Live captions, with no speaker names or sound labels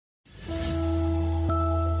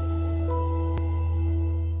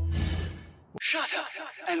Shut up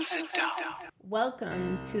and sit down.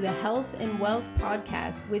 Welcome to the Health and Wealth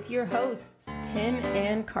Podcast with your hosts, Tim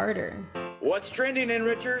and Carter. What's trending,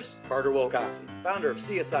 Enrichers? Carter Wilcoxon, founder of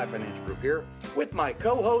CSI Financial Group here, with my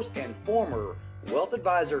co-host and former wealth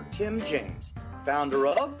advisor, Tim James, founder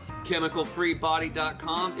of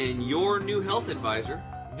ChemicalFreeBody.com and your new health advisor.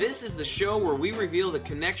 This is the show where we reveal the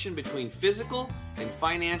connection between physical and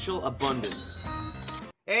financial abundance.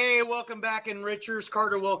 Hey, welcome back, Enrichers.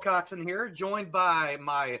 Carter Wilcoxon here, joined by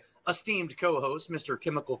my esteemed co-host, Mr.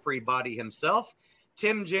 Chemical Free Body himself,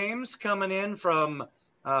 Tim James, coming in from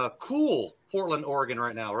cool Portland, Oregon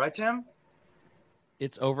right now. Right, Tim?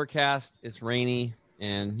 It's overcast, it's rainy,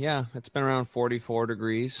 and yeah, it's been around 44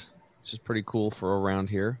 degrees, which is pretty cool for around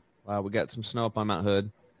here. We got some snow up on Mount Hood,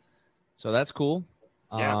 so that's cool.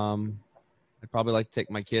 Yeah. I'd probably like to take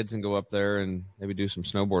my kids and go up there and maybe do some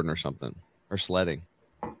snowboarding or something, or sledding,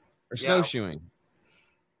 or snowshoeing,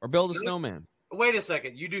 or build a snowman. Wait a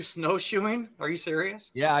second. You do snowshoeing? Are you serious?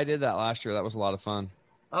 Yeah, I did that last year. That was a lot of fun.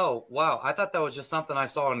 Oh, wow. I thought that was just something I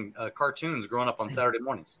saw in cartoons growing up on Saturday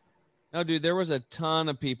mornings. No, dude, there was a ton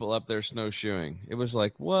of people up there snowshoeing. It was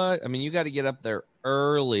like, what? I mean, you got to get up there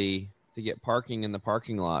early to get parking in the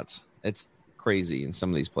parking lots. It's crazy in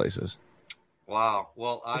some of these places. Wow.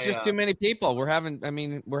 Well, it's just too many people. We're having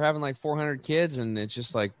like 400 kids, and it's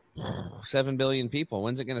just like 7 billion people.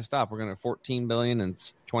 When's it going to stop? We're going to 14 billion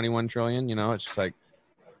and 21 trillion. You know, it's just like,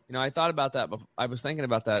 I thought about that, but I was thinking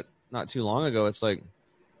about that not too long ago. It's like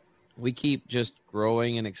we keep just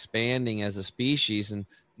growing and expanding as a species. And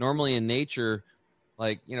normally in nature,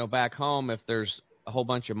 like, back home, if there's a whole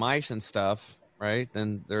bunch of mice and stuff, right,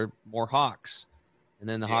 then there are more hawks. And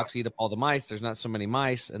then the hawks eat up all the mice. There's not so many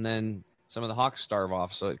mice. And then some of the hawks starve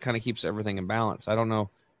off. So it kind of keeps everything in balance. I don't know.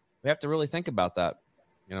 We have to really think about that.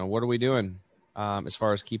 What are we doing as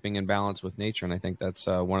far as keeping in balance with nature? And I think that's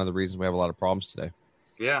one of the reasons we have a lot of problems today.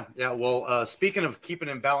 Yeah. Well, speaking of keeping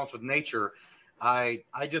in balance with nature, I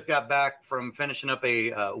just got back from finishing up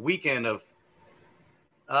a weekend of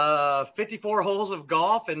 54 holes of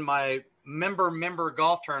golf in my member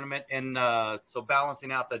golf tournament. And so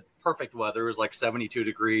balancing out the perfect weather, it was like 72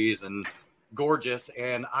 degrees and gorgeous.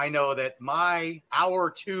 And I know that my hour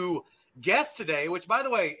two guest today, which, by the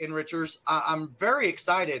way, Enrichers, I'm very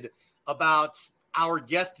excited about our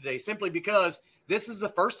guest today, simply because this is the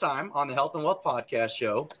first time on the Health and Wealth Podcast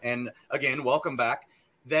show, and again, welcome back,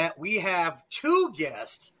 that we have two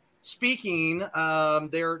guests speaking.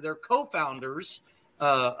 They're co-founders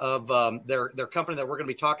of their company that we're going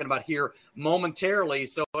to be talking about here momentarily.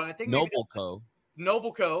 So I think Noble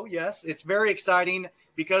Co. Yes, it's very exciting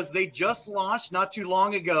because they just launched not too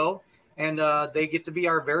long ago. And they get to be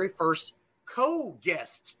our very first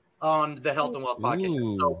co-guest on the Health and Wealth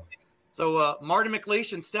Podcast. So Marty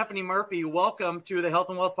McLeish and Stephanie Murphy, welcome to the Health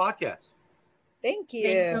and Wealth Podcast. Thank you.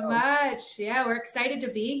 Thanks so much. Yeah, we're excited to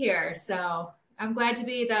be here. So I'm glad to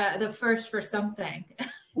be the first for something.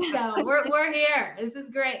 So we're here. This is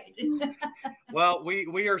great. Well,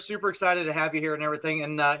 we are super excited to have you here and everything.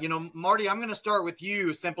 And, Marty, I'm going to start with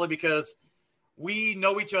you simply because we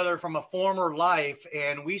know each other from a former life,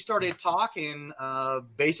 and we started talking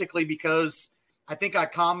basically because I think I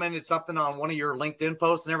commented something on one of your LinkedIn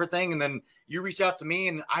posts and everything, and then you reached out to me,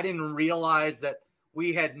 and I didn't realize that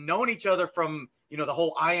we had known each other from, the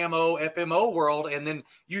whole IMO, FMO world, and then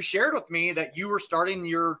you shared with me that you were starting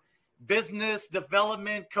your business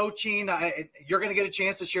development coaching. You're going to get a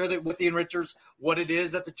chance to share that with the Enrichers, what it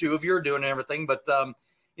is that the two of you are doing and everything, but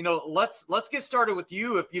let's get started with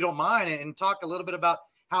you, if you don't mind, and talk a little bit about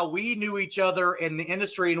how we knew each other in the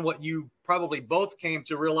industry and what you probably both came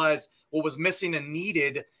to realize what was missing and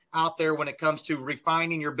needed out there when it comes to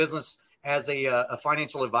refining your business as a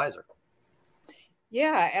financial advisor.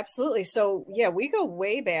 Yeah, absolutely. So we go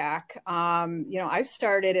way back. I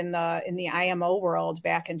started in the IMO world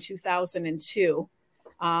back in 2002.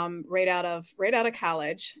 Right out of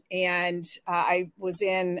college. And I was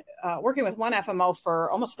working with one FMO for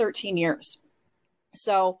almost 13 years.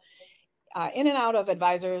 So in and out of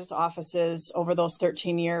advisors' offices over those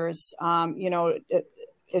 13 years, Carter,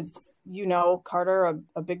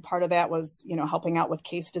 a big part of that was, helping out with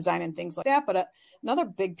case design and things like that. But another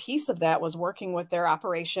big piece of that was working with their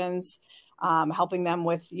operations, helping them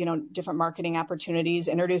with, different marketing opportunities,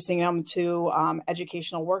 introducing them to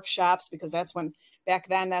educational workshops, because back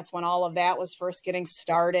then, that's when all of that was first getting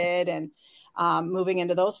started, and moving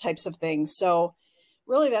into those types of things. So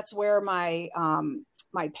really, that's where my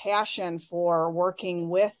passion for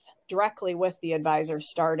working directly with the advisor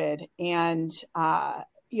started. And,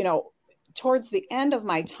 towards the end of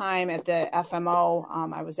my time at the FMO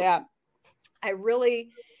I was at, I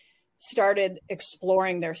really started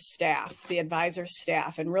exploring their staff, the advisor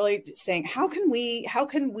staff, and really saying, how can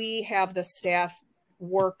we have the staff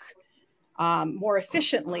work more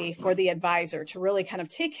efficiently for the advisor to really kind of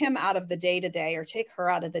take him out of the day-to-day or take her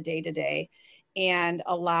out of the day-to-day and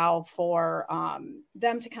allow for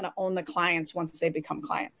them to kind of own the clients once they become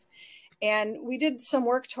clients. And we did some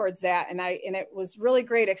work towards that. And it was really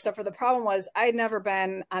great, except for the problem was I'd never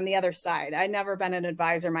been on the other side. I'd never been an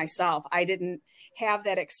advisor myself. I didn't have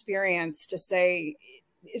that experience to say,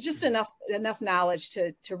 it's just enough knowledge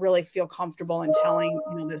to really feel comfortable in telling,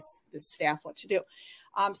 this staff what to do.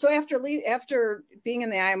 So after being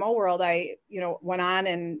in the IMO world, I, went on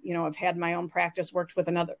and, I've had my own practice, worked with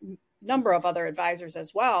another number of other advisors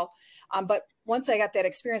as well. But once I got that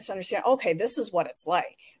experience to understand, okay, this is what it's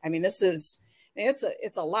like. I mean,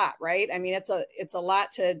 it's a lot, right? I mean, it's a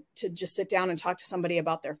lot to just sit down and talk to somebody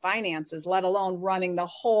about their finances, let alone running the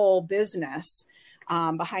whole business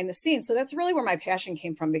behind the scenes. So that's really where my passion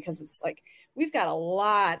came from, because it's like, we've got a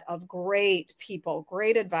lot of great people,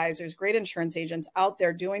 great advisors, great insurance agents out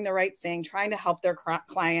there doing the right thing, trying to help their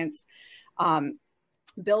clients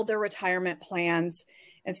build their retirement plans.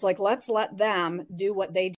 It's like, let's let them do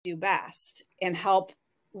what they do best and help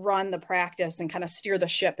run the practice and kind of steer the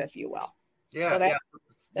ship, if you will. Yeah. So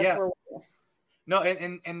that's where we're. No,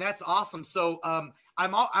 and that's awesome. So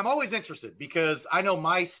I'm always interested, because I know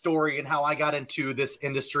my story and how I got into this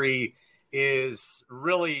industry is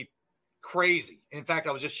really crazy. In fact,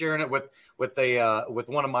 I was just sharing it with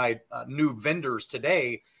one of my new vendors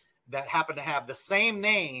today that happened to have the same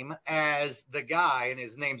name as the guy, and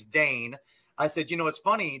his name's Dane. I said, it's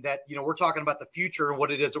funny that, we're talking about the future and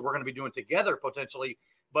what it is that we're going to be doing together potentially,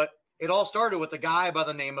 but it all started with a guy by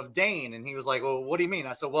the name of Dane. And he was like, well, what do you mean?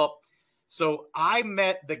 I said, well, so I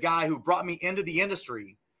met the guy who brought me into the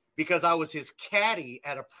industry because I was his caddy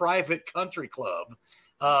at a private country club.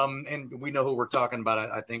 And we know who we're talking about.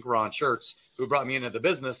 I think Ron Schertz, who brought me into the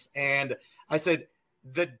business. And I said,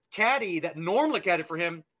 the caddy that normally caddied for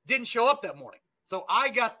him didn't show up that morning. So I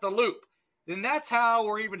got the loop. And that's how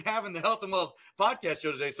we're even having the Health and Wealth podcast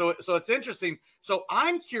show today. So it's interesting. So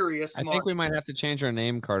I'm curious. I think we might have to change our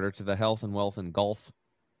name, Carter, to the Health and Wealth and Golf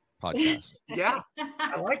podcast. Yeah,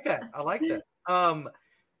 I like that.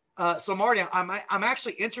 So Marty, I'm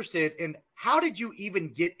actually interested in, how did you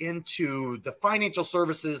even get into the financial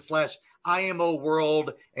services / IMO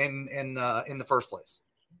world in the first place?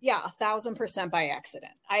 Yeah, 1,000% by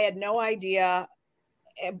accident. I had no idea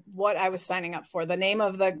what I was signing up for. The name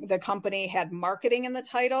of the company had marketing in the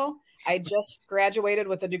title. I just graduated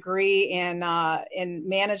with a degree in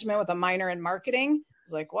management with a minor in marketing. I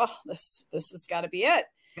was like, well, this has got to be it.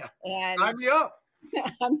 Yeah. And sign me up.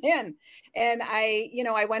 I'm in. And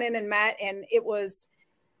I went in and met, and it was,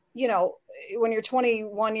 when you're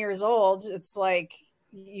 21 years old, it's like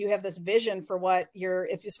you have this vision for what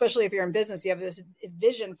especially if you're in business, you have this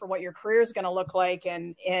vision for what your career is going to look like.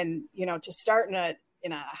 And to start in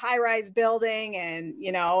a high-rise building, and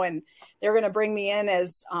they're going to bring me in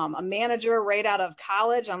as a manager right out of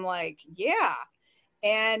college. I'm like, yeah.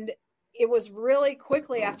 And it was really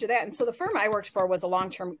quickly after that. And so the firm I worked for was a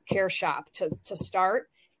long-term care shop to start.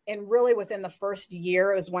 And really within the first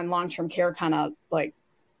year is when long-term care kind of went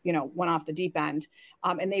off the deep end.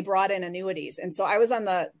 And they brought in annuities. And so I was on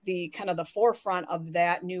the kind of the forefront of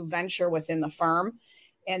that new venture within the firm.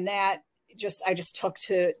 And that I just took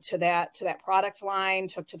to that product line,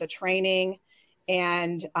 took to the training.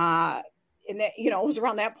 And that, it was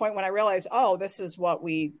around that point when I realized, oh, this is what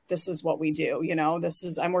we do.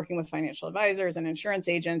 I'm working with financial advisors and insurance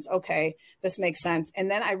agents. Okay, this makes sense. And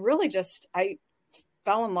then I really I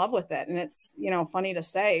fell in love with it. And it's, funny to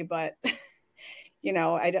say, but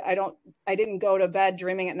I didn't go to bed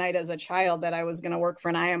dreaming at night as a child that I was going to work for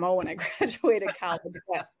an IMO when I graduated college.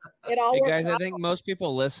 But it all worked guys, out. I think most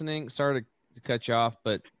people listening, sorry to cut you off,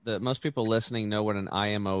 but most people listening know what an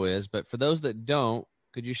IMO is. But for those that don't,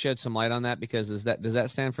 could you shed some light on that? Because does that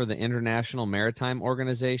stand for the International Maritime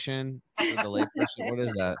Organization? What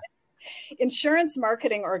is that? Insurance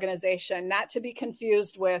Marketing Organization, not to be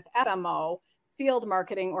confused with FMO, Field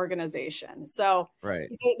Marketing Organization. So right,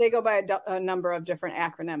 they go by a number of different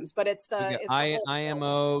acronyms, but it's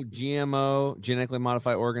IMO, GMO, genetically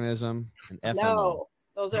modified organism, and FMO. No,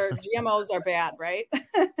 those are GMOs are bad, right?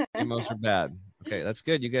 GMOs are bad. Okay, that's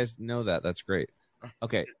good. You guys know that. That's great.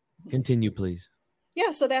 Okay, continue, please.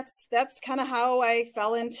 Yeah, so that's kind of how I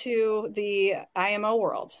fell into the IMO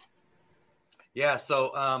world. Yeah,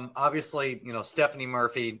 so obviously, Stephanie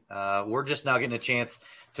Murphy, we're just now getting a chance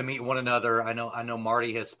to meet one another. I know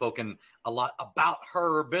Marty has spoken a lot about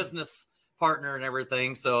her business partner and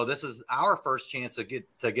everything. So this is our first chance to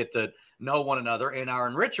get to know one another, and our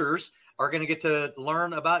enrichers are going to get to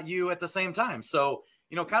learn about you at the same time. So,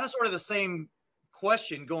 kind of sort of the same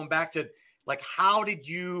question going back to like, how did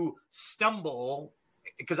you stumble?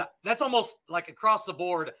 Because that's almost like across the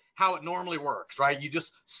board how it normally works, right? You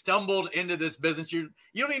just stumbled into this business. You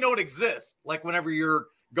don't even know it exists. Like whenever you're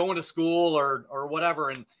going to school or whatever.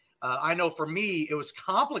 And I know for me, it was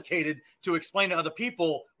complicated to explain to other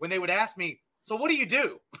people when they would ask me, so what do you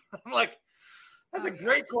do? I'm like, that's a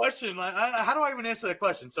great question. How do I even answer that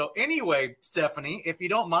question? So anyway, Stephanie, if you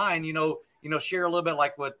don't mind, share a little bit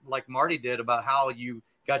like Marty did about how you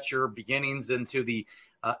got your beginnings into the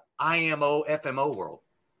IMO FMO world.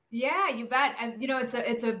 Yeah, you bet.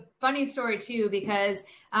 It's a funny story too, because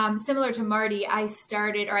similar to Marty, I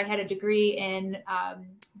had a degree in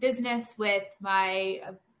business with my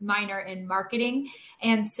minor in marketing.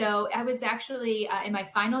 And so I was actually in my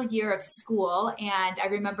final year of school. And I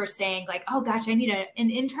remember saying like, oh gosh, I need an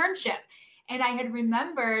internship. And I had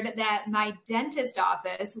remembered that my dentist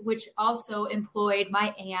office, which also employed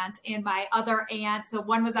my aunt and my other aunt, so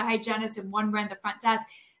one was a hygienist and one ran the front desk,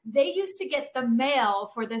 they used to get the mail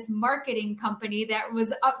for this marketing company that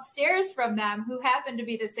was upstairs from them, who happened to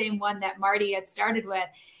be the same one that Marty had started with.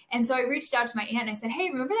 And so I reached out to my aunt and I said, hey,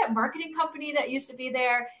 remember that marketing company that used to be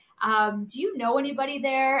there? Do you know anybody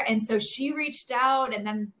there? And so she reached out. And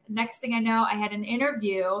then next thing I know, I had an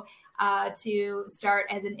interview to start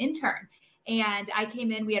as an intern. And I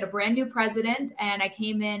came in, we had a brand new president, and I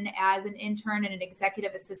came in as an intern and an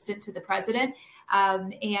executive assistant to the president.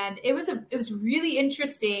 And it was really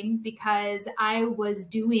interesting because I was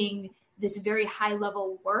doing this very high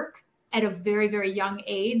level work at a very, very young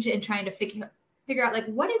age and trying to figure out like,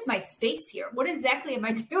 what is my space here? What exactly am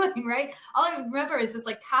I doing? Right. All I remember is just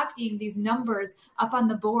like copying these numbers up on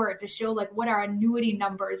the board to show like what our annuity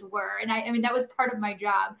numbers were. And I mean, that was part of my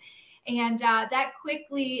job. And that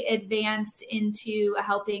quickly advanced into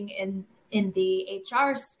helping in the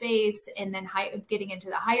HR space, and then getting into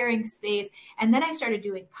the hiring space. And then I started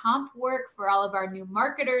doing comp work for all of our new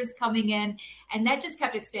marketers coming in. And that just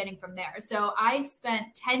kept expanding from there. So I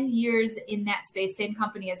spent 10 years in that space, same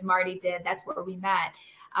company as Marty did. That's where we met.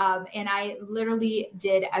 And I literally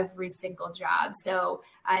did every single job. So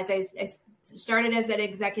as I started as an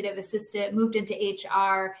executive assistant, moved into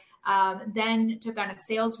HR, then took on a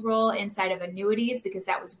sales role inside of annuities because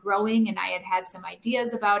that was growing and I had some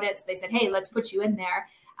ideas about it. So they said, hey, let's put you in there.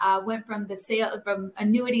 Went from from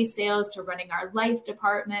annuity sales to running our life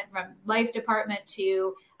department, from life department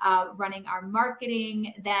to running our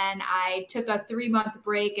marketing. Then I took a 3-month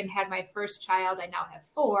break and had my first child. I now have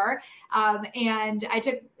 4. And I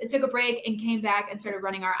took a break and came back and started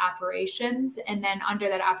running our operations. And then under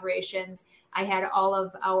that operations, I had all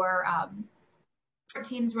of our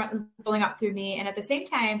teams rolling up through me. And at the same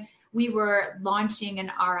time, we were launching an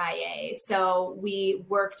RIA. So we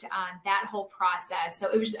worked on that whole process. So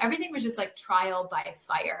everything was just like trial by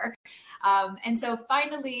fire. And so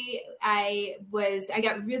finally I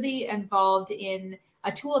got really involved in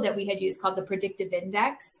a tool that we had used called the Predictive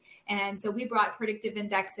Index. And so we brought Predictive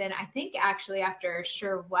Index in, I think actually after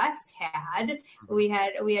SureWest we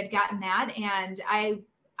had gotten that. And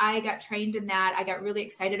I got trained in that. I got really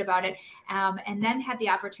excited about it, and then had the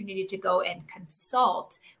opportunity to go and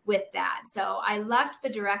consult with that. So I left the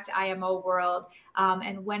direct IMO world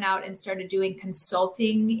and went out and started doing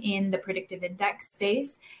consulting in the predictive index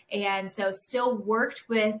space. And so still worked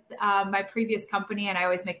with my previous company. And I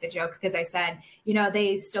always make the jokes because I said,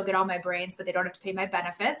 they still get all my brains, but they don't have to pay my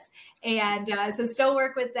benefits. And so still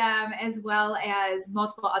work with them as well as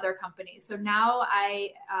multiple other companies. So now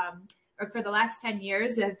for the last 10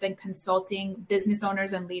 years, I've been consulting business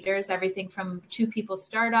owners and leaders, everything from 2-people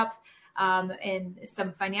startups and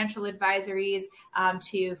some financial advisories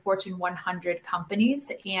to Fortune 100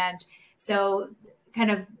 companies. And so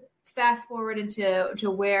kind of fast forward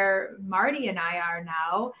into where Marty and I are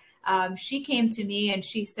now. She came to me and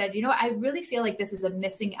she said, I really feel like this is a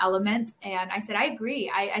missing element. And I said, I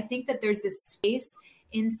agree. I think that there's this space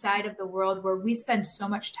inside of the world where we spend so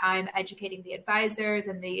much time educating the advisors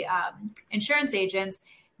and the insurance agents,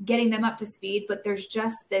 getting them up to speed, but there's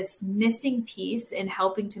just this missing piece in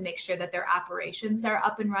helping to make sure that their operations are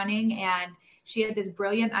up and running. And she had this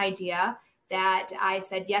brilliant idea that I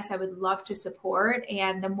said, yes, I would love to support.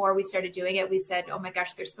 And the more we started doing it, we said, oh my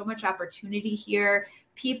gosh, there's so much opportunity here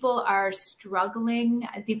people are struggling.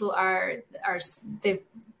 People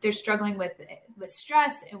they're struggling with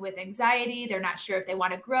stress and with anxiety. They're not sure if they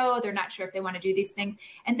want to grow. They're not sure if they want to do these things,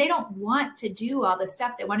 and they don't want to do all this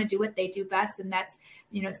stuff. They want to do what they do best, and that's,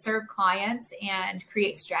 serve clients and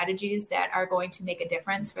create strategies that are going to make a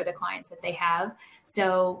difference for the clients that they have.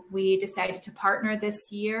 So we decided to partner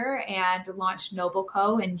this year and launched Noble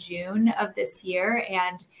Co. in June of this year,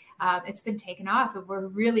 and it's been taken off, and we're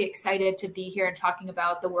really excited to be here and talking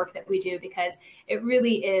about the work that we do, because it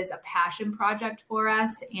really is a passion project for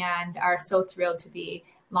us, and are so thrilled to be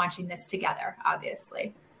launching this together,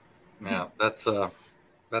 obviously. Yeah, that's all.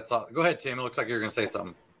 Go ahead, Tim. It looks like you're going to say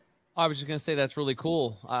something. I was just going to say that's really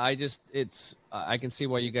cool. I can see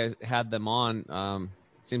why you guys had them on.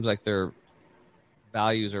 Seems like their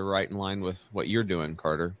values are right in line with what you're doing,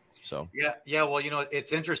 Carter. So yeah. Well,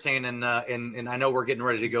 it's interesting, and I know we're getting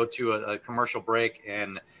ready to go to a commercial break,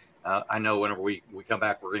 and I know whenever we come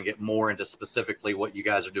back, we're going to get more into specifically what you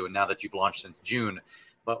guys are doing now that you've launched since June.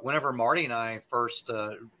 But whenever Marty and I first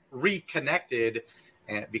reconnected,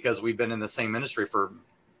 because we've been in the same industry for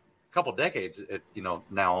a couple of decades,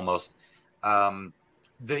 now almost.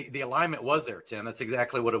 The alignment was there, Tim. That's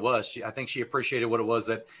exactly what it was. I think she appreciated what it was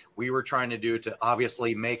that we were trying to do to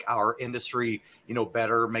obviously make our industry,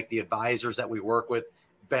 better, make the advisors that we work with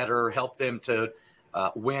better, help them to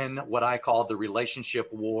win what I call the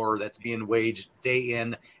relationship war that's being waged day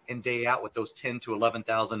in and day out with those 10 to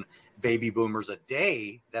 11,000 baby boomers a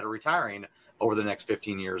day that are retiring over the next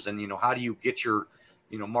 15 years. And, how do you get your,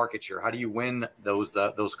 market share? How do you win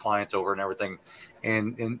those clients over and everything?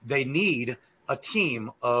 And they need a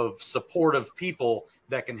team of supportive people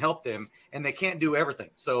that can help them, and they can't do everything.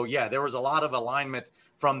 So yeah, there was a lot of alignment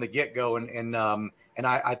from the get-go, and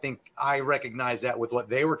I think I recognize that with what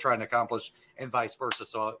they were trying to accomplish, and vice versa.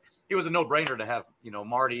 So it was a no-brainer to have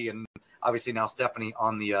Marty and obviously now Stephanie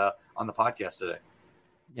on the podcast today.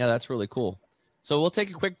 Yeah, that's really cool. So we'll take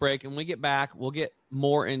a quick break, and when we get back, we'll get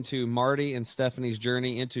more into Marty and Stephanie's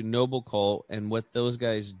journey into Noble Co. and what those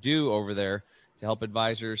guys do over there to help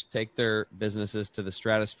advisors take their businesses to the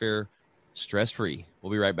stratosphere stress-free.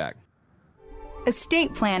 We'll be right back.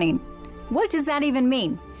 Estate planning. What does that even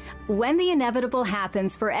mean? When the inevitable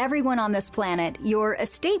happens for everyone on this planet, your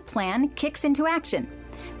estate plan kicks into action.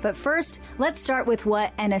 But first, let's start with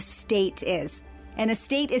what an estate is. An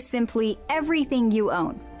estate is simply everything you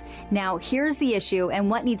own. Now, here's the issue and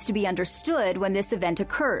what needs to be understood when this event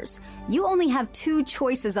occurs. You only have two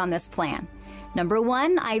choices on this plan. Number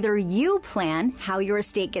one, either you plan how your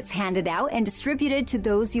estate gets handed out and distributed to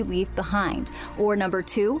those you leave behind. Or number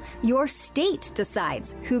two, your state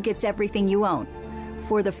decides who gets everything you own.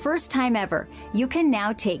 For the first time ever, you can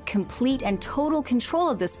now take complete and total control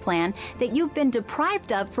of this plan that you've been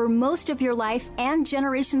deprived of for most of your life and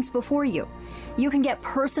generations before you. You can get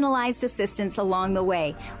personalized assistance along the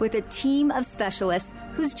way with a team of specialists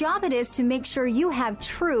whose job it is to make sure you have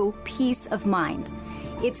true peace of mind.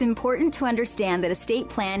 It's important to understand that estate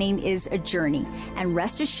planning is a journey, and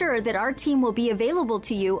rest assured that our team will be available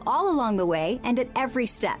to you all along the way and at every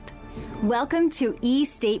step. Welcome to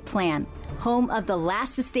eState Plan, home of the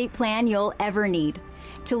last estate plan you'll ever need.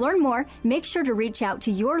 To learn more, make sure to reach out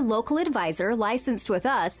to your local advisor licensed with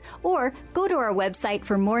us, or go to our website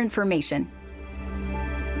for more information.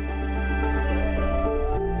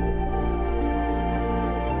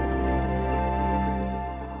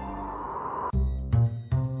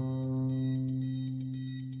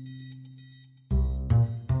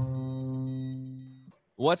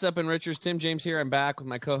 What's up, Enrichers? Tim James here. I'm back with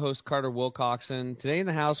my co-host Carter Wilcoxon. Today in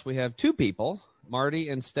the house we have two people, Marty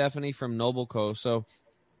and Stephanie from Noble Co. So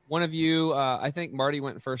one of you, I think Marty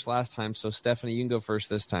went first last time, so Stephanie, you can go first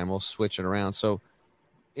this time. We'll switch it around. So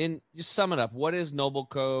just sum it up. What is Noble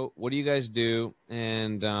Co? What do you guys do?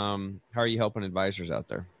 And how are you helping advisors out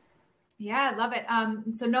there? Yeah, I love it.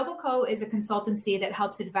 So Noble Co is a consultancy that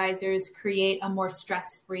helps advisors create a more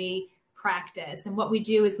stress-free practice. And what we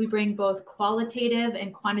do is we bring both qualitative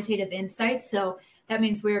and quantitative insights. So that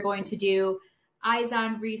means we're going to do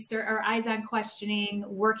eyes-on research or eyes-on questioning,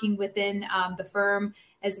 working within the firm,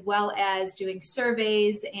 as well as doing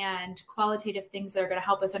surveys and qualitative things that are going to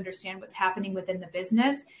help us understand what's happening within the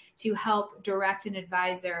business to help direct an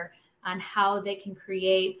advisor on how they can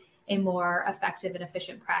create a more effective and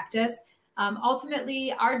efficient practice.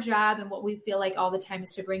 Ultimately, our job and what we feel like all the time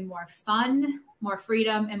is to bring more fun, more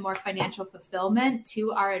freedom, and more financial fulfillment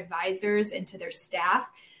to our advisors and to their staff.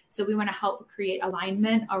 So we want to help create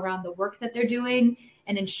alignment around the work that they're doing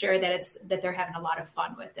and ensure that they're having a lot of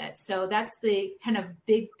fun with it. So that's the kind of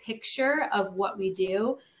big picture of what we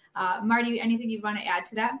do. Marty, anything you'd want to add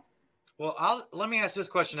to that? Well, let me ask this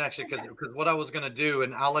question actually, because what I was going to do,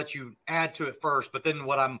 and I'll let you add to it first, but then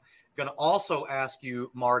what I'm going to also ask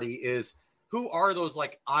you, Marty, is who are those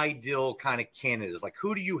like ideal kind of candidates? Like,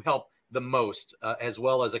 who do you help the most, as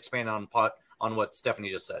well as expand on what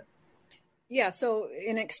Stephanie just said? Yeah. So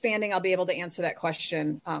in expanding, I'll be able to answer that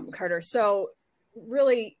question, Carter. So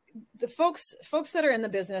really, the folks that are in the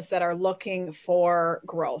business that are looking for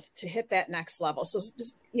growth to hit that next level. So,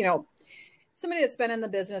 somebody that's been in the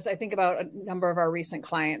business, I think about a number of our recent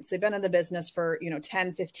clients, they've been in the business for,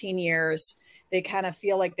 10, 15 years. They kind of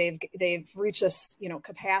feel like they've reached this,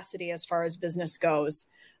 capacity as far as business goes,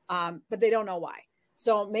 but they don't know why.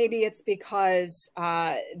 So maybe it's because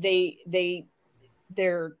they're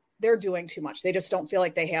doing too much. They just don't feel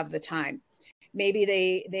like they have the time. Maybe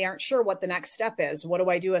they aren't sure what the next step is. What do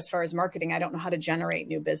I do as far as marketing? I don't know how to generate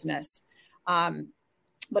new business.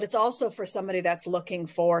 But it's also for somebody that's looking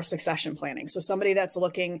for succession planning. So somebody that's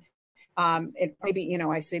looking, it maybe,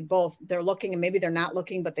 I say both, they're looking and maybe they're not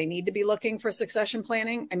looking, but they need to be looking for succession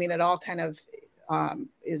planning. I mean, it all kind of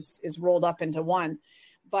is rolled up into one.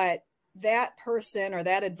 But that person or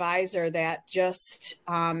that advisor that just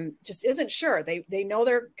isn't sure. They know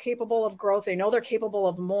they're capable of growth. They know they're capable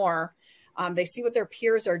of more. They see what their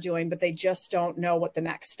peers are doing, but they just don't know what the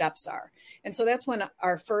next steps are. And so that's when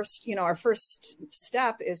our first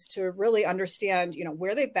step is to really understand,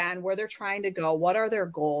 where they've been, where they're trying to go, what are their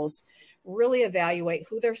goals, really evaluate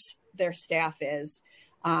who their staff is,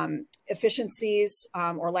 efficiencies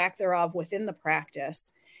or lack thereof within the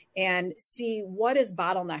practice, and see what is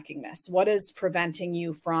bottlenecking this, what is preventing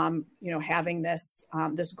you from, having this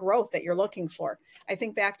growth that you're looking for. I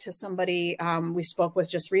think back to somebody we spoke with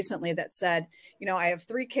just recently that said, I have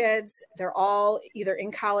 3 kids. They're all either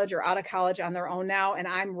in college or out of college on their own now. And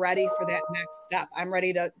I'm ready for that next step. I'm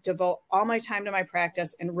ready to devote all my time to my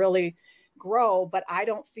practice and really grow, but I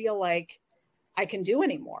don't feel like I can do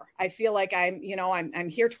anymore. I feel like I'm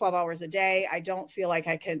here 12 hours a day. I don't feel like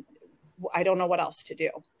I don't know what else to do.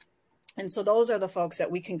 And so those are the folks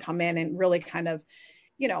that we can come in and really kind of,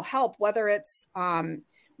 help, whether it's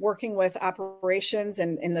working with operations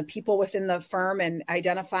and the people within the firm and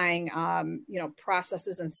identifying,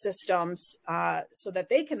 processes and systems so that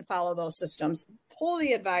they can follow those systems, pull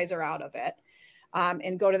the advisor out of it,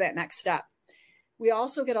 and go to that next step. We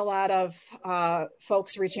also get a lot of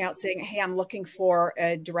folks reaching out saying, hey, I'm looking for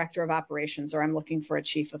a director of operations, or I'm looking for a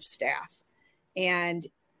chief of staff. And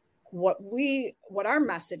what our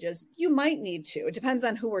message is, you might need to, it depends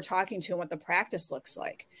on who we're talking to and what the practice looks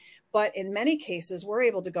like. But in many cases, we're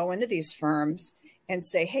able to go into these firms and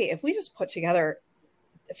say, hey, if we just put together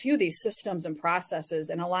a few of these systems and processes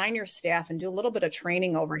and align your staff and do a little bit of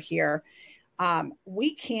training over here,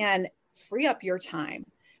 we can free up your time,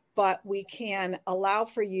 but we can allow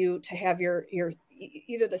for you to have your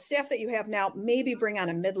either the staff that you have now, maybe bring on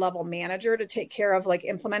a mid-level manager to take care of like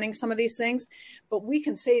implementing some of these things, but we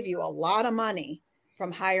can save you a lot of money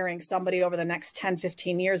from hiring somebody over the next 10,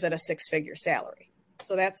 15 years at a 6-figure salary.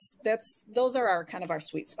 So those are our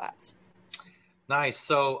sweet spots. Nice.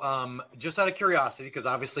 So just out of curiosity, because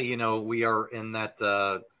obviously, we are in that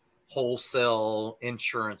wholesale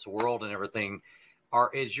insurance world and everything,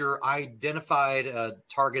 is your identified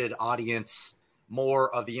targeted audience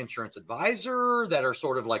more of the insurance advisor that are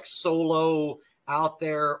sort of like solo out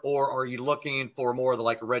there, or are you looking for more of the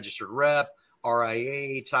like a registered rep,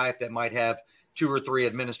 RIA type that might have 2 or 3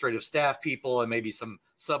 administrative staff people and maybe some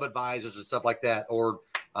sub advisors and stuff like that, or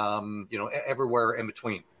everywhere in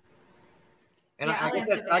between? And yeah,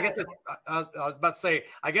 I was about to say,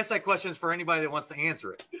 I guess that question is for anybody that wants to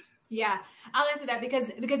answer it. Yeah, I'll answer that because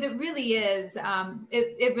it really is,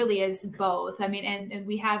 it really is both. I mean, and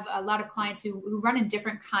we have a lot of clients who run in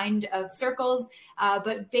different kind of circles,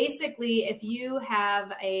 but basically if you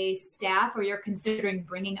have a staff or you're considering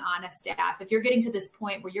bringing on a staff, if you're getting to this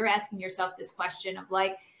point where you're asking yourself this question of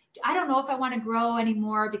like, I don't know if I want to grow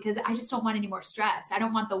anymore because I just don't want any more stress. I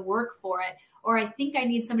don't want the work for it. Or I think I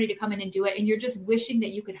need somebody to come in and do it. And you're just wishing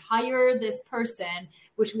that you could hire this person,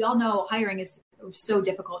 which we all know hiring is so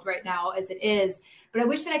difficult right now as it is. But I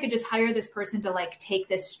wish that I could just hire this person to like take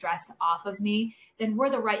this stress off of me. Then we're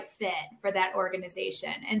the right fit for that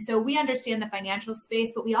organization. And so we understand the financial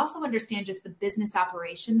space, but we also understand just the business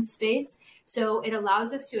operations space. So it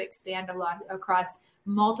allows us to expand a lot across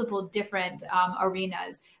multiple different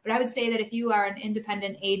arenas. But I would say that if you are an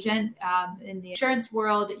independent agent in the insurance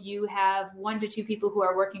world, you have 1 to 2 people who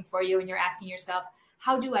are working for you and you're asking yourself,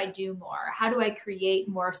 how do I do more? How do I create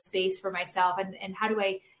more space for myself? And how do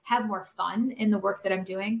I have more fun in the work that I'm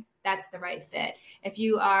doing? that's the right fit. If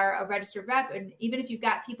you are a registered rep, and even if you've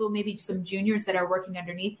got people, maybe some juniors that are working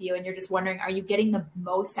underneath you, and you're just wondering, are you getting the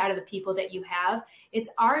most out of the people that you have? It's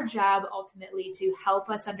our job ultimately to help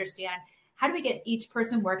us understand, how do we get each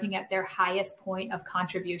person working at their highest point of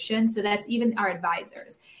contribution? So that's even our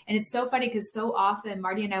advisors. And it's so funny because so often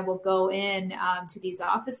Marty and I will go in to these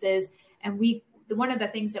offices, and one of the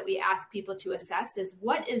things that we ask people to assess is,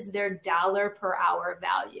 what is their dollar per hour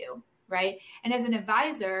value? Right. And as an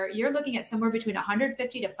advisor, you're looking at somewhere between $150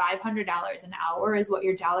 to $500 an hour is what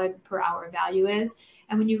your dollar per hour value is.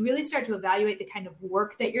 And when you really start to evaluate the kind of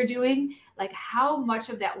work that you're doing, like how much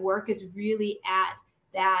of that work is really at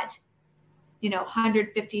that,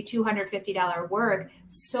 $150, $250 work,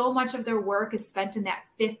 so much of their work is spent in that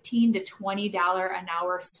 $15 to $20 an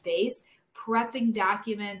hour space, prepping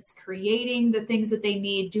documents, creating the things that they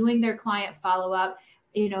need, doing their client follow-up,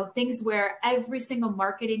 things where every single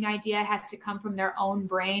marketing idea has to come from their own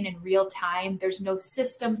brain in real time. There's no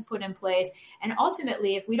systems put in place. And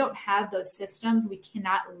ultimately, if we don't have those systems, we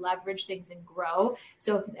cannot leverage things and grow.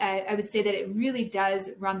 So I would say that it really does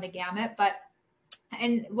run the gamut.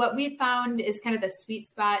 And what we found is kind of the sweet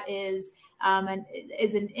spot is an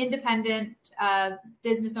independent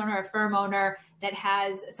business owner, a firm owner that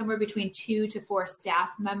has somewhere between 2 to 4 staff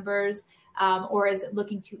members, or is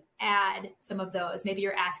looking to add some of those. Maybe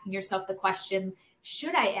you're asking yourself the question,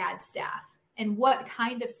 should I add staff? And what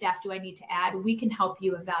kind of staff do I need to add? We can help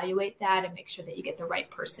you evaluate that and make sure that you get the right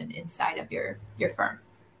person inside of your firm.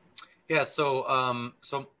 Yeah. So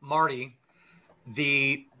Marty,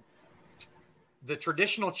 the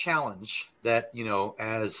traditional challenge that,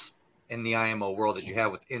 as in the IMO world that you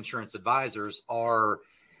have with insurance advisors, are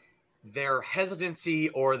their hesitancy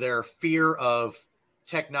or their fear of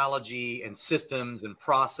technology and systems and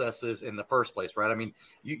processes in the first place, right? I mean,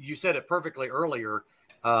 you said it perfectly earlier,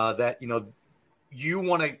 that, you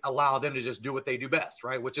want to allow them to just do what they do best,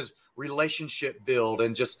 right? Which is relationship build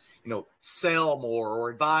and just, sell more or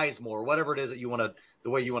advise more, whatever it is that the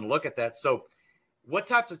way you want to look at that. So what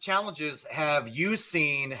types of challenges have you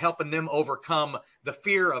seen helping them overcome the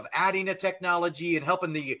fear of adding a technology and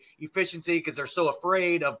helping the efficiency, because they're so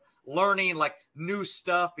afraid of learning like new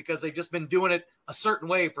stuff because they've just been doing it a certain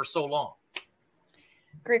way for so long?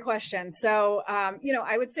 Great question. So,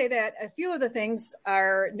 I would say that a few of the things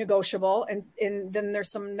are negotiable, and then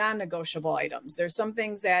there's some non-negotiable items. There's some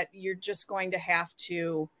things that you're just going to have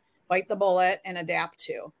to bite the bullet and adapt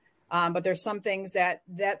to. But there's some things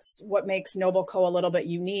that's what makes NobleCo a little bit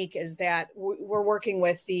unique, is that we're working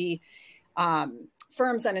with the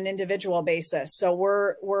firms on an individual basis. So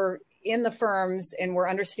we're in the firms and we're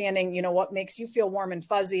understanding, what makes you feel warm and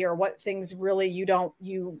fuzzy, or what things really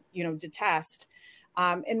you detest.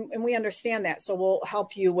 And we understand that. So we'll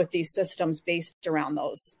help you with these systems based around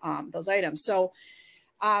those items. So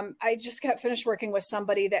I just got finished working with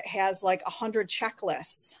somebody that has like 100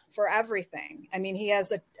 checklists for everything. I mean, he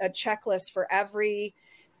has a checklist for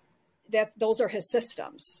those are his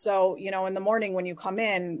systems. So, in the morning when you come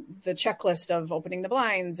in, the checklist of opening the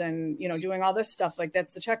blinds and, doing all this stuff, like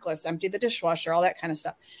that's the checklist, empty the dishwasher, all that kind of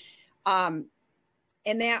stuff. And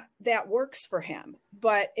that works for him.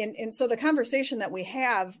 But, and so the conversation that we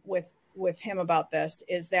have with him about this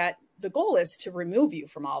is that the goal is to remove you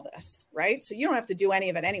from all this, right? So you don't have to do any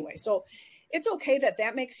of it anyway. So it's okay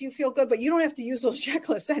that makes you feel good, but you don't have to use those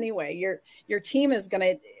checklists anyway. Your team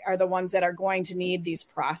are the ones that are going to need these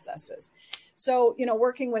processes. So,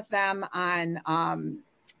 working with them on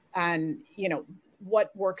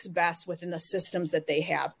what works best within the systems that they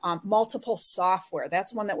have. Multiple software.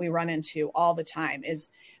 That's one that we run into all the time, is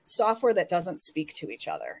software that doesn't speak to each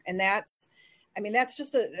other. And that's a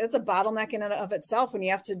bottleneck in and of itself when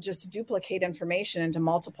you have to just duplicate information into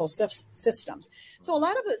multiple systems. So a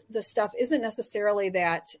lot of the stuff isn't necessarily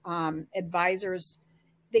that advisors,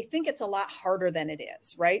 they think it's a lot harder than it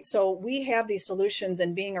is, right? So we have these solutions,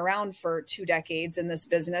 and being around for 2 decades in this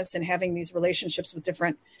business and having these relationships with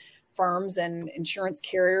different firms and insurance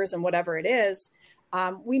carriers and whatever it is,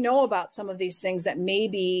 we know about some of these things that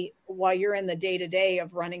maybe while you're in the day-to-day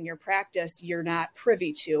of running your practice, you're not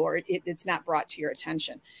privy to, or it's not brought to your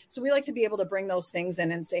attention. So we like to be able to bring those things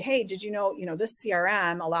in and say, hey, did you know, this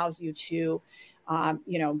CRM allows you to,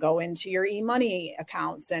 go into your e-money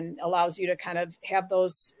accounts and allows you to kind of have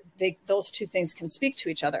those 2 things can speak to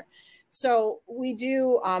each other. So we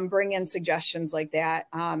do bring in suggestions like that.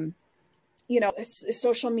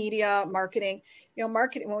 Social media marketing,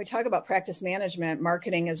 marketing, when we talk about practice management,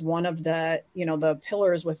 marketing is one of the, the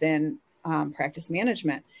pillars within practice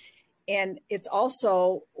management. And it's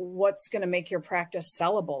also what's going to make your practice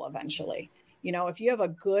sellable eventually. You know, if you have a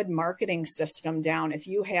good marketing system down, if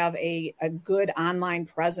you have a good online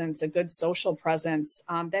presence, a good social presence,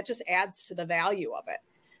 that just adds to the value of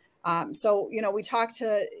it. So, you know, we talk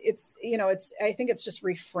to, I think it's just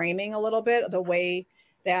reframing a little bit the way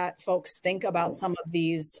that folks think about some of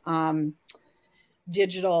these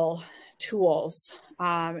digital tools,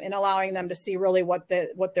 and allowing them to see really what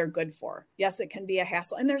they're good for. Yes, it can be a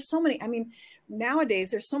hassle. And there's so many, I mean,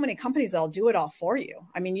 nowadays there's so many companies that'll do it all for you.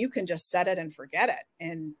 I mean, you can just set it and forget it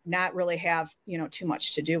and not really have, you know, too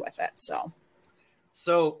much to do with it. So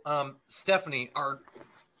Stephanie,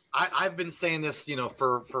 I've been saying this, you know,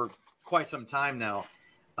 for quite some time now,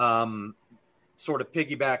 sort of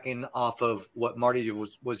piggybacking off of what Marty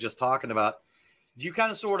was just talking about. Do you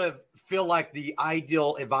kind of sort of feel like the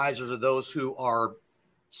ideal advisors are those who are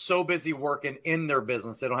so busy working in their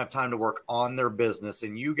business, they don't have time to work on their business,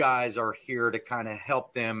 and you guys are here to kind of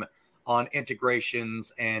help them on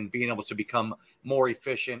integrations and being able to become more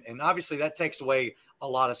efficient? And obviously that takes away a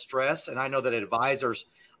lot of stress. And I know that advisors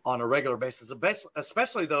on a regular basis,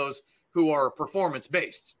 especially those who are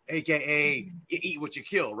performance-based, AKA you eat what you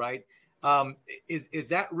kill, right? Is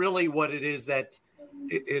that really what it is that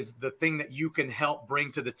is the thing that you can help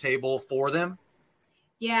bring to the table for them?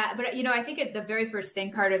 Yeah, but you know, I think the very first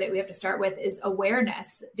thing, Carter, that we have to start with is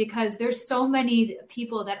awareness, because there's so many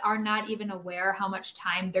people that are not even aware how much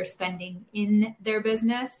time they're spending in their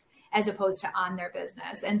business as opposed to on their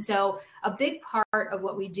business. And so a big part of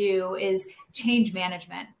what we do is change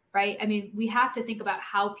management, right? I mean, we have to think about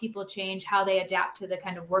how people change, how they adapt to the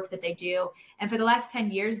kind of work that they do. And for the last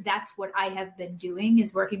 10 years, that's what I have been doing,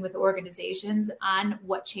 is working with organizations on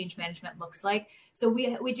what change management looks like. So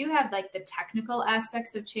we do have like the technical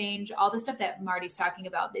aspects of change, all the stuff that Marty's talking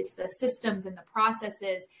about. It's the systems and the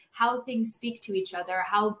processes, how things speak to each other,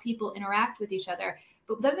 how people interact with each other.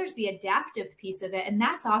 But then there's the adaptive piece of it. And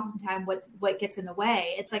that's oftentimes what gets in the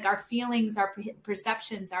way. It's like our feelings, our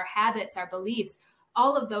perceptions, our habits, our beliefs.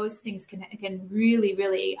 All of those things can really,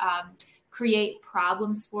 really create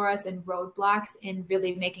problems for us and roadblocks in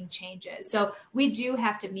really making changes. So we do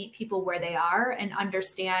have to meet people where they are and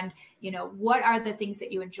understand, you know, what are the things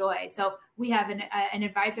that you enjoy. So we have an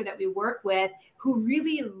advisor that we work with who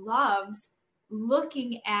really loves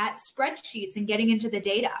looking at spreadsheets and getting into the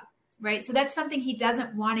data. Right. So that's something he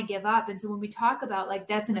doesn't want to give up. And so when we talk about like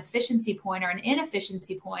that's an efficiency point or an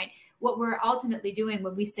inefficiency point, what we're ultimately doing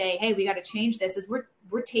when we say, hey, we got to change this, is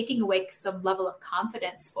we're taking away some level of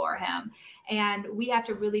confidence for him. And we have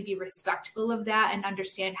to really be respectful of that and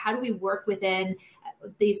understand, how do we work within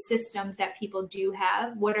these systems that people do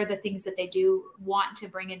have? What are the things that they do want to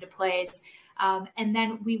bring into place? And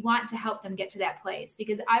then we want to help them get to that place,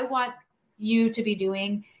 because I want you to be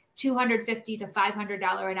doing $250 to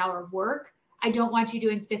 $500 an hour work. I don't want you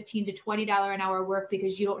doing $15 to $20 an hour work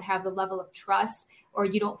because you don't have the level of trust, or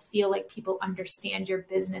you don't feel like people understand your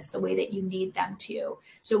business the way that you need them to.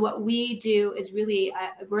 So what we do is really,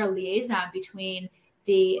 we're a liaison between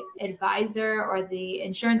the advisor or the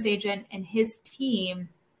insurance agent and his team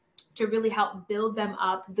to really help build them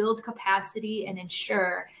up, build capacity, and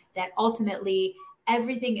ensure that ultimately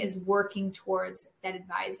everything is working towards that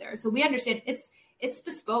advisor. So we understand it's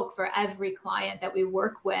bespoke for every client that we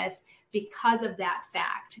work with because of that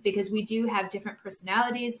fact, because we do have different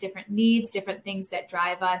personalities, different needs, different things that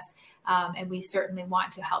drive us. And we certainly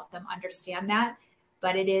want to help them understand that.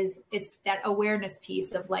 But it's that awareness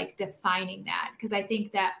piece of like defining that. Because I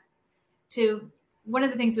think that one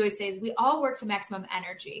of the things we always say is we all work to maximum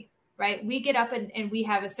energy, right? We get up and we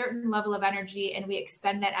have a certain level of energy and we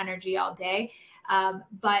expend that energy all day.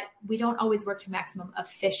 But we don't always work to maximum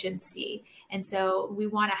efficiency. And so we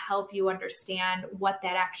want to help you understand what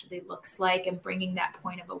that actually looks like, and bringing that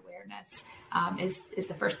point of awareness is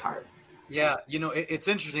the first part. Yeah. You know, it's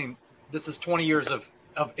interesting. This is 20 years of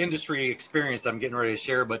industry experience I'm getting ready to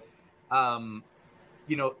share, but,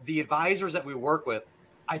 you know, the advisors that we work with,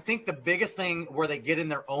 I think the biggest thing where they get in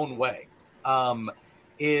their own way,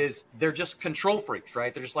 is they're just control freaks,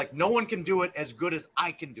 right? They're just like, no one can do it as good as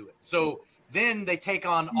I can do it. So then they take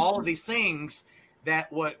on all of these things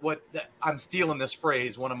that I'm stealing this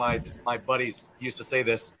phrase. One of my buddies used to say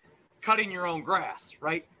this, cutting your own grass,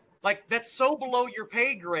 right? Like, that's so below your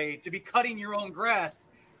pay grade to be cutting your own grass.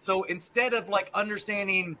 So instead of like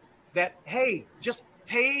understanding that, hey, just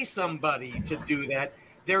pay somebody to do that,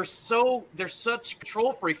 they're such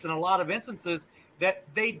control freaks in a lot of instances that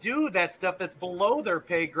they do that stuff that's below their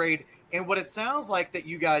pay grade. And what it sounds like that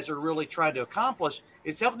you guys are really trying to accomplish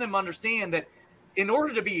is helping them understand that in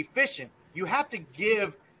order to be efficient, you have to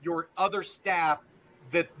give your other staff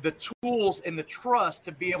the tools and the trust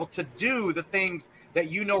to be able to do the things that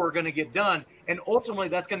you know are going to get done, and ultimately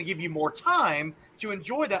that's going to give you more time to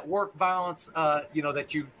enjoy that work balance,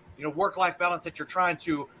 work-life balance that you're trying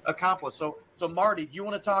to accomplish. So Marty, do you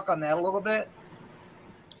want to talk on that a little bit?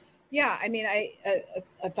 Yeah, I mean, I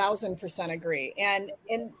 1,000% agree, and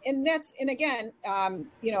that's, and again,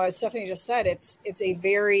 as Stephanie just said, it's a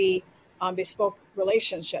very bespoke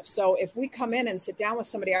relationship. So if we come in and sit down with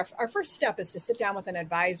somebody, our first step is to sit down with an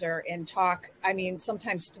advisor and talk. I mean,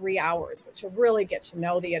 sometimes 3 hours to really get to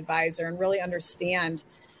know the advisor and really understand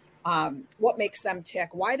what makes them tick,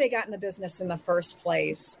 why they got in the business in the first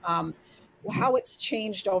place, how it's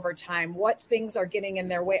changed over time, what things are getting in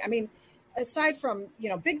their way. I mean, aside from,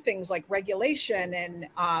 big things like regulation and,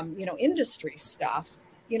 industry stuff,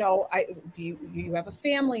 you have a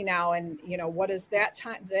family now, and, what does that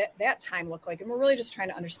time look like? And we're really just trying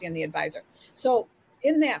to understand the advisor. So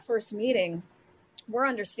in that first meeting, we're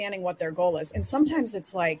understanding what their goal is. And sometimes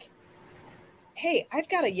it's like, hey, I've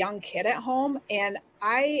got a young kid at home and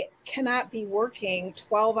I cannot be working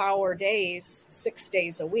 12-hour days, 6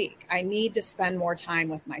 days a week. I need to spend more time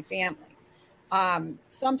with my family.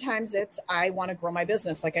 Sometimes it's, I want to grow my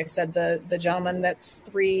business. Like I said, the gentleman that's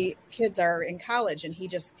 3 kids are in college, and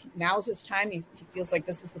now's his time. He feels like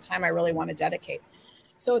this is the time I really want to dedicate.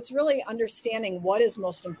 So it's really understanding what is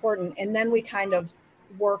most important. And then we kind of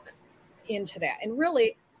work into that. And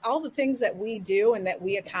really all the things that we do and that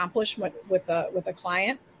we accomplish with a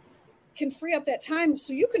client can free up that time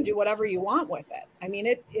so you can do whatever you want with it. I mean,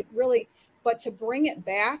 it really, but to bring it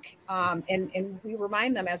back, and we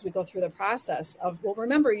remind them as we go through the process of, well,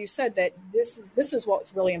 remember you said that this is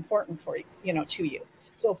what's really important for you, to you.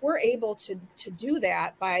 So if we're able to do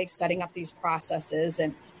that by setting up these processes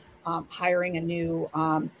and hiring a new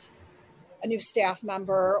staff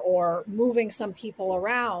member or moving some people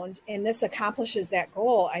around, and this accomplishes that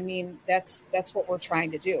goal, I mean, that's what we're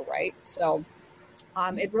trying to do, right? So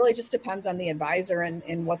it really just depends on the advisor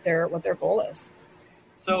and what their goal is.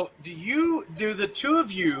 So do the two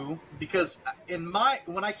of you, because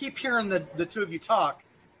when I keep hearing the two of you talk,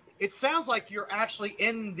 it sounds like you're actually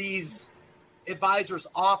in these advisors'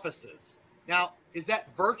 offices. Now, is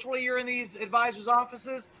that virtually you're in these advisors'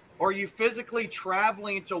 offices, or are you physically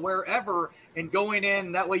traveling to wherever and going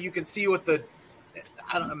in? That way you can see what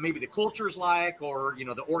maybe the culture's like, or,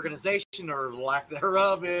 the organization or lack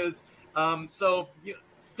thereof is.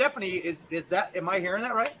 Stephanie, is that, am I hearing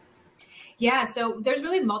that right? Yeah, so there's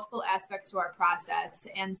really multiple aspects to our process.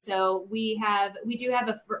 And so we do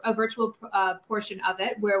have a virtual portion of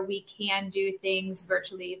it where we can do things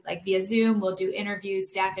virtually, like via Zoom. We'll do interviews,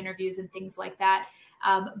 staff interviews, and things like that.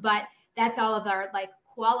 But that's all of our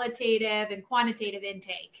qualitative and quantitative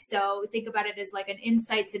intake. So think about it as like an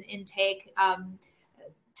insights and intake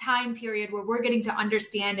time period where we're getting to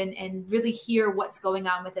understand and really hear what's going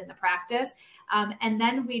on within the practice. And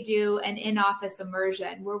then we do an in-office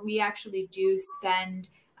immersion where we actually do spend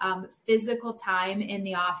physical time in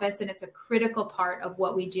the office, and it's a critical part of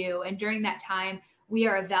what we do. And during that time, we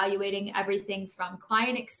are evaluating everything from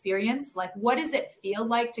client experience, like what does it feel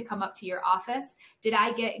like to come up to your office? Did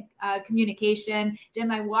I get communication? Am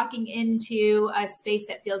I walking into a space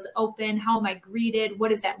that feels open? How am I greeted? What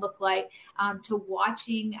does that look like? To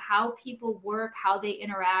watching how people work, how they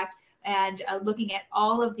interact, and looking at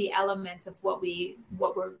all of the elements of what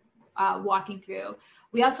we're walking through.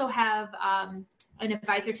 We also have an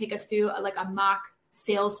advisor take us through a mock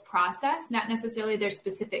sales process, not necessarily their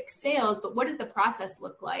specific sales, but what does the process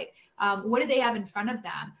look like? What do they have in front of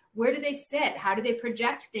them? Where do they sit? How do they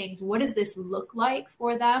project things? What does this look like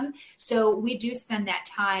for them? So we do spend that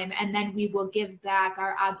time, and then we will give back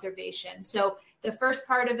our observations. So the first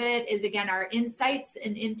part of it is, again, our insights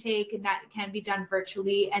and intake, and that can be done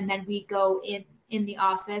virtually. And then we go in the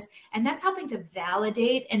office, and that's helping to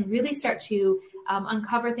validate and really start to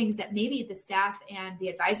uncover things that maybe the staff and the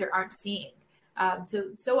advisor aren't seeing.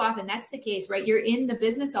 So often that's the case, right? You're in the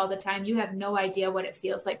business all the time. You have no idea what it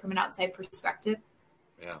feels like from an outside perspective.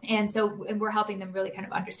 Yeah. And we're helping them really kind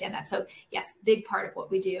of understand that. So yes, big part of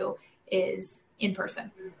what we do is in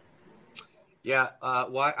person. Yeah.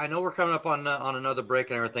 Well, I know we're coming up on another break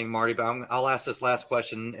and everything, Marty, but I'll ask this last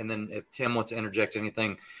question. And then if Tim wants to interject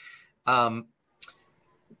anything,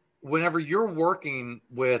 whenever you're working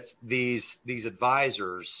with these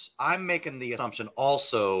advisors, I'm making the assumption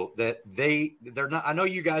also that they're not, I know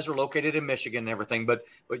you guys are located in Michigan and everything, but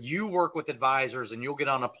you work with advisors and you'll get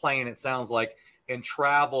on a plane, it sounds like, and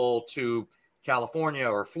travel to California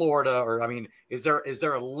or Florida, or, I mean, is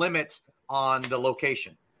there a limit on the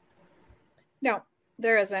location? No,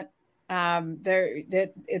 there isn't.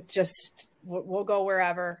 It's just, we'll go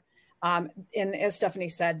wherever. And as Stephanie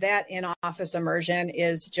said, that in-office immersion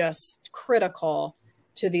is just critical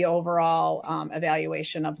to the overall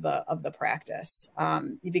evaluation of the practice,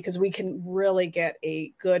 because we can really get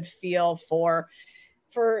a good feel for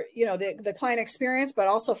the client experience, but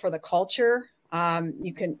also for the culture.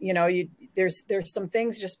 There's some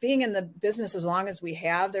things, just being in the business as long as we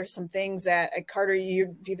have, there's some things that at Carter,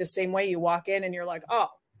 you'd be the same way. You walk in and you're like, oh,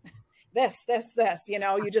 this,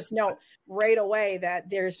 you just know right away that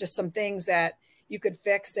there's just some things that you could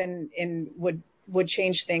fix and would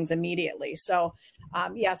change things immediately. So,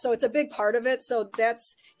 so it's a big part of it. So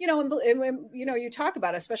that's, and you talk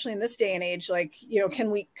about it, especially in this day and age, like,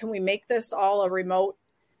 can we make this all a remote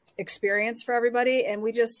experience for everybody? And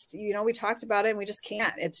we just, we talked about it and we just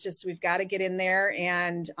can't. It's just, we've got to get in there,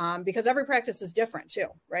 and because every practice is different too,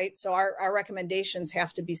 right? So our recommendations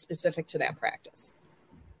have to be specific to that practice.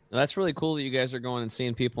 That's really cool that you guys are going and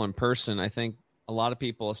seeing people in person. I think a lot of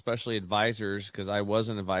people, especially advisors, because I was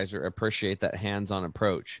an advisor, appreciate that hands-on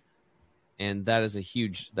approach. And that's a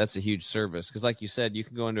huge service. Because like you said, you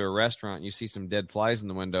can go into a restaurant and you see some dead flies in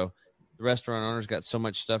the window. The restaurant owner's got so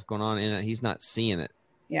much stuff going on in it, he's not seeing it.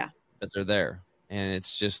 Yeah. But they're there. And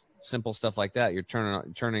it's just simple stuff like that. You're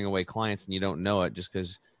turning away clients and you don't know it just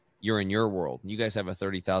because you're in your world. You guys have a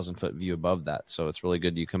 30,000 foot view above that. So it's really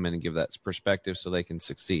good you come in and give that perspective so they can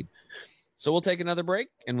succeed. So we'll take another break.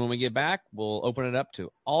 And when we get back, we'll open it up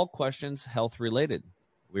to all questions health related.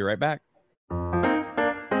 We'll be right back.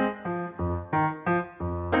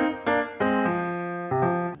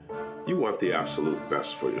 You want the absolute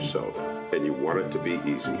best for yourself, and you want it to be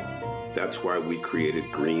easy. That's why we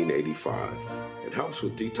created Green 85. It helps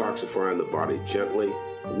with detoxifying the body gently.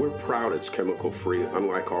 We're proud it's chemical-free,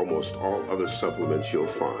 unlike almost all other supplements you'll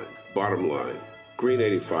find. Bottom line, Green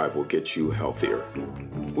 85 will get you healthier.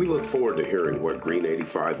 We look forward to hearing what Green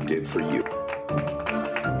 85 did for you.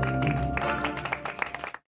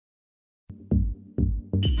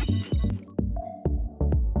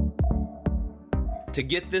 To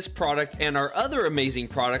get this product and our other amazing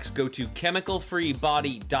products, go to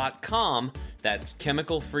chemicalfreebody.com. That's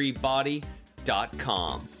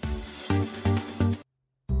chemicalfreebody.com.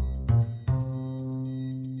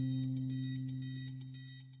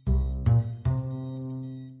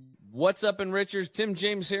 What's up, Enrichers? Tim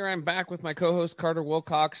James here. I'm back with my co-host Carter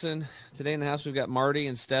Wilcoxon. Today in the house we've got Marty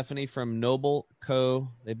and Stephanie from Noble Co.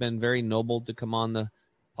 They've been very noble to come on the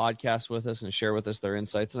podcast with us and share with us their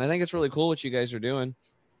insights. And I think it's really cool what you guys are doing.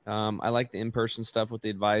 I like the in-person stuff with the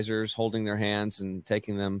advisors, holding their hands and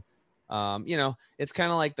taking them. It's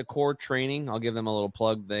kind of like the core training. I'll give them a little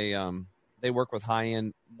plug. They work with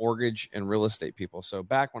high-end mortgage and real estate people. So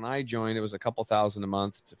back when I joined, it was a couple $1,000 a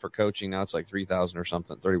month for coaching. Now it's like $3,000 or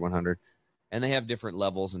something, $3,100. And they have different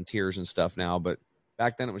levels and tiers and stuff now. But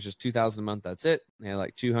back then it was just $2,000 a month. That's it. They had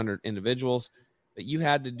like 200 individuals. But you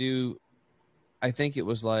had to do, I think it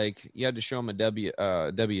was like you had to show them a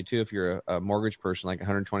W-2 if you're a mortgage person, like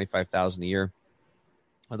 $125,000 a year.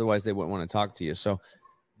 Otherwise, they wouldn't want to talk to you. So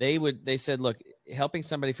they said, look, helping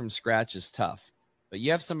somebody from scratch is tough, but you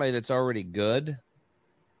have somebody that's already good.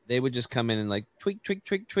 They would just come in and like tweak,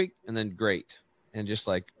 and then great. And just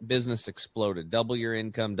like business exploded. Double your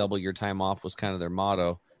income, double your time off was kind of their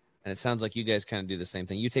motto. And it sounds like you guys kind of do the same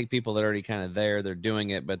thing. You take people that are already kind of there, they're doing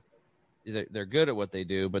it, but they're good at what they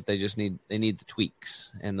do, but they need the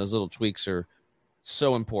tweaks, and those little tweaks are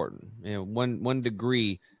so important. One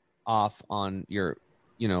degree off on your,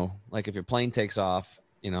 like if your plane takes off,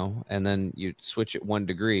 and then you switch it 1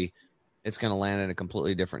 degree, it's going to land at a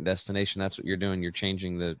completely different destination. That's what you're doing. You're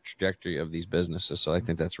changing the trajectory of these businesses. So I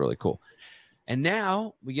think that's really cool. And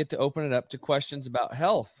now we get to open it up to questions about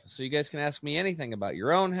health. So you guys can ask me anything about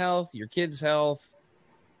your own health, your kids' health,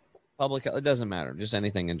 public health. It doesn't matter. Just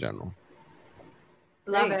anything in general.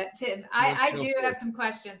 Love it, Tim. I do have some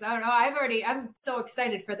questions. I don't know. I'm so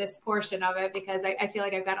excited for this portion of it because I feel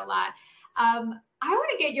like I've got a lot. I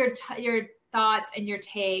want to get your thoughts and your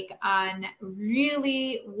take on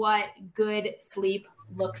really what good sleep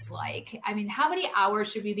looks like. I mean, how many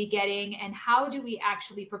hours should we be getting, and how do we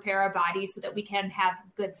actually prepare our bodies so that we can have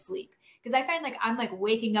good sleep? Because I find like I'm like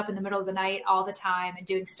waking up in the middle of the night all the time and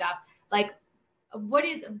doing stuff. Like, what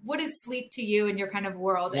is sleep to you in your kind of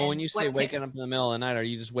world? Well, when you say waking up in the middle of the night, are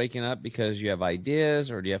you just waking up because you have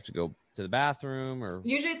ideas, or do you have to go to the bathroom? Or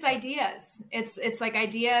usually it's ideas. It's like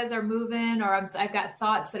ideas are moving, or I've got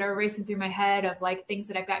thoughts that are racing through my head of like things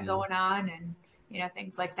that I've got going on, and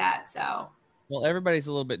things like that. So well, everybody's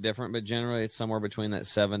a little bit different, but generally it's somewhere between that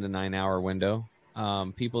 7 to 9 hour window.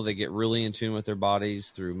 People that get really in tune with their bodies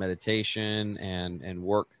through meditation and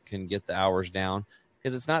work can get the hours down.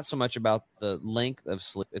 Because it's not so much about the length of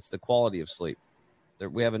sleep, it's the quality of sleep.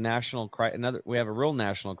 We have we have a real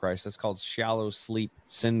national crisis called shallow sleep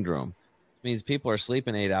syndrome. It means people are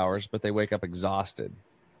sleeping 8 hours, but they wake up exhausted,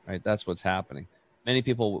 right? That's what's happening. Many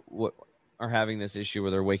people are having this issue where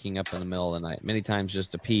they're waking up in the middle of the night, many times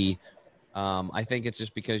just to pee. I think it's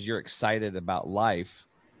just because you're excited about life,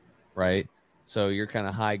 right? So you're kind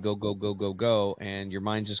of high, go, go, go, go, go, and your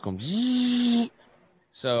mind's just going.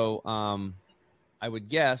 So I would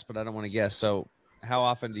guess, but I don't want to guess. So how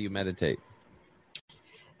often do you meditate?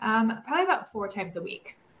 Probably about 4 times a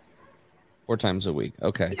week. 4 times a week.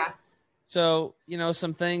 Okay. Yeah. So,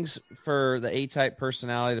 some things for the A-type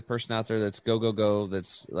personality, the person out there that's go, go, go,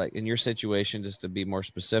 that's like in your situation, just to be more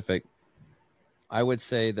specific, I would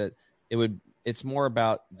say that it's more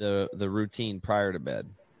about the routine prior to bed.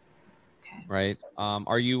 Okay. Right?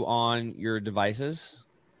 Are you on your devices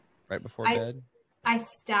right before bed? I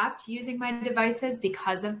stopped using my devices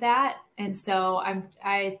because of that. And so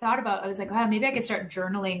I was like, oh, maybe I could start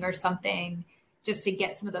journaling or something just to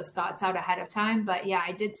get some of those thoughts out ahead of time. But yeah,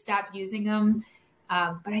 I did stop using them.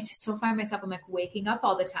 But I just still find myself, I'm like waking up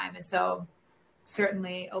all the time. And so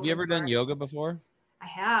certainly. Have you ever done yoga before? I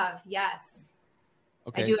have. Yes.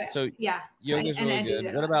 Okay. I do it. So yeah, yoga is really good.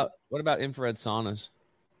 What about infrared saunas?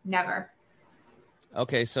 Never.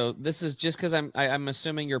 Okay, so this is just because I'm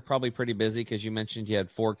assuming you're probably pretty busy because you mentioned you had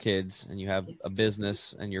 4 kids and you have a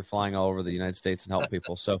business and you're flying all over the United States and help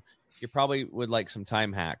people. So you probably would like some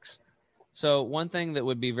time hacks. So one thing that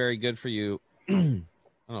would be very good for you, I don't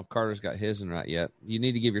know if Carter's got his in right yet. You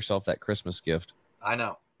need to give yourself that Christmas gift. I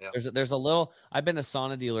know. Yeah. There's a little. I've been a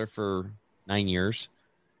sauna dealer for 9 years,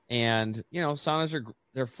 and saunas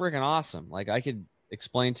they're freaking awesome. Like I could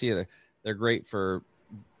explain to you, they're great for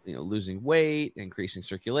losing weight, increasing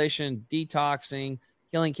circulation, detoxing,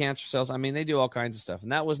 killing cancer cells. I mean, they do all kinds of stuff.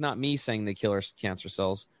 And that was not me saying they kill our cancer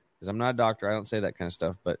cells because I'm not a doctor. I don't say that kind of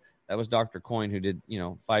stuff. But that was Dr. Coyne who did,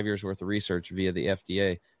 5 years worth of research via the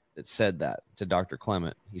FDA that said that to Dr.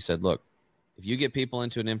 Clement. He said, look, if you get people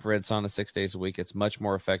into an infrared sauna 6 days a week, it's much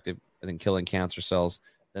more effective than killing cancer cells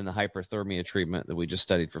than the hyperthermia treatment that we just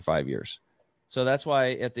studied for 5 years. So that's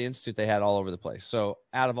why at the Institute, they had all over the place. So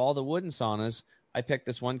out of all the wooden saunas, I picked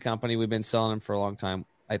this one company. We've been selling them for a long time.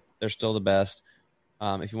 They're still the best.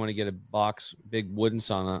 If you want to get a big wooden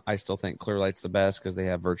sauna, I still think Clearlight's the best because they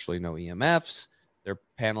have virtually no EMFs. Their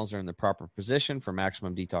panels are in the proper position for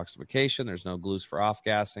maximum detoxification. There's no glues for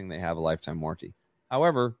off-gassing. They have a lifetime warranty.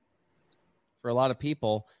 However, for a lot of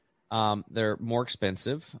people, they're more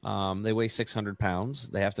expensive. They weigh 600 pounds.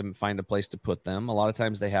 They have to find a place to put them. A lot of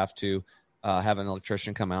times they have to have an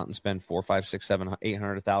electrician come out and spend $400,000, $500,000,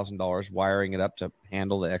 $600,000, $800,000 wiring it up to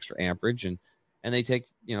handle the extra amperage. And they take,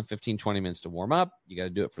 15, 20 minutes to warm up. You got to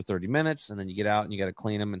do it for 30 minutes and then you get out and you got to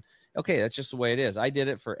clean them. And okay, that's just the way it is. I did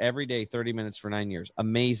it for every day, 30 minutes for 9 years.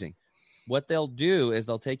 Amazing. What they'll do is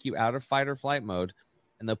they'll take you out of fight or flight mode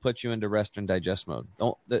and they'll put you into rest and digest mode.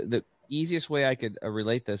 The easiest way I could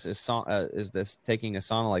relate this is taking a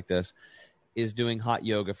sauna like this is doing hot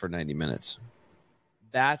yoga for 90 minutes.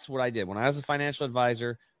 That's what I did. When I was a financial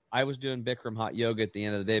advisor, I was doing Bikram hot yoga at the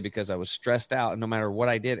end of the day because I was stressed out. And no matter what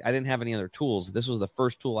I did, I didn't have any other tools. This was the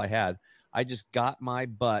first tool I had. I just got my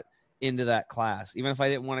butt into that class. Even if I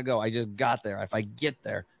didn't want to go, I just got there. If I get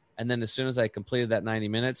there. And then as soon as I completed that 90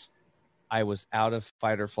 minutes, I was out of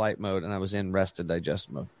fight or flight mode and I was in rest and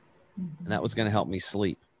digest mode. Mm-hmm. And that was going to help me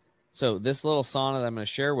sleep. So this little sauna that I'm going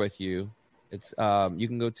to share with you, it's you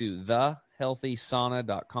can go to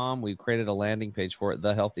thehealthysauna.com. We created a landing page for it,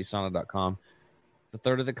 thehealthysauna.com. It's a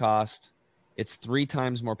third of the cost. It's 3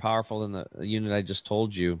 times more powerful than the unit I just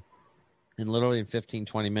told you. And literally in 15,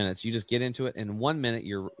 20 minutes, you just get into it. In 1 minute,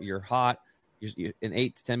 you're hot. In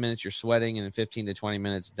 8 to 10 minutes, you're sweating. And in 15 to 20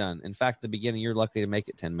 minutes, done. In fact, at the beginning, you're lucky to make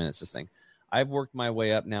it 10 minutes, this thing. I've worked my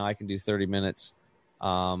way up now. I can do 30 minutes.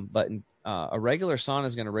 But a regular sauna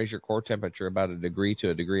is going to raise your core temperature about 1 degree to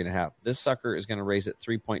 1.5 degrees. This sucker is going to raise it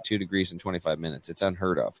 3.2 degrees in 25 minutes. It's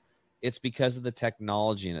unheard of. It's because of the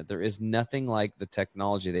technology in it. There is nothing like the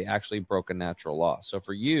technology. They actually broke a natural law. So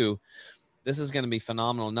for you, this is going to be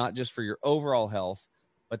phenomenal, not just for your overall health,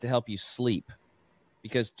 but to help you sleep.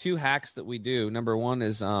 Because 2 hacks that we do, number one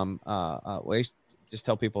is we just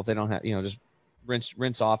tell people if they don't have, just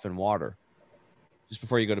rinse off in water just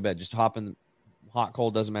before you go to bed. Just hop in, hot,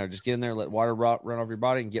 cold, doesn't matter. Just get in there, let water run over your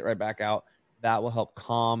body and get right back out. That will help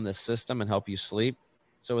calm the system and help you sleep.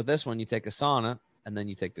 So with this one, you take a sauna and then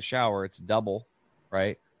you take the shower. It's double,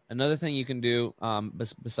 right? Another thing you can do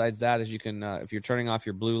besides that is you can, if you're turning off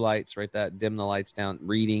your blue lights, right, that dim the lights down,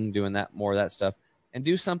 reading, doing that, more of that stuff, and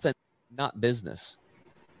do something not business,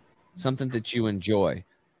 something that you enjoy.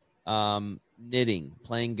 Knitting,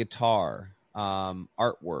 playing guitar,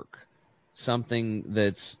 artwork, something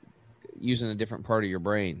that's using a different part of your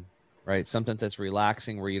brain, right? Something that's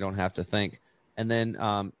relaxing where you don't have to think. And then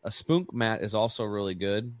a spunk mat is also really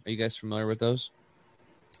good. Are you guys familiar with those?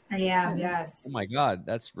 Yeah, yes. Oh my God,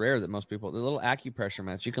 that's rare that most people, the little acupressure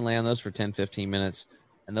mats, you can lay on those for 10, 15 minutes,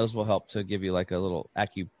 and those will help to give you like a little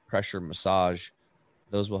acupressure massage.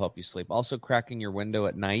 Those will help you sleep. Also, cracking your window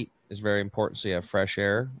at night is very important so you have fresh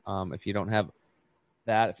air. If you don't have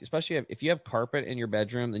that, especially if you have carpet in your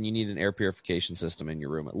bedroom, then you need an air purification system in your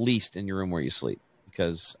room, at least in your room where you sleep,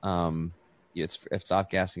 because it's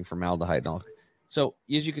off-gassing formaldehyde and all. So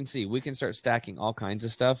as you can see, we can start stacking all kinds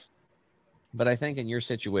of stuff. But I think in your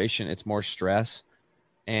situation, it's more stress.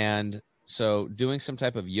 And so doing some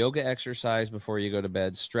type of yoga exercise before you go to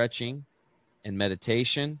bed, stretching and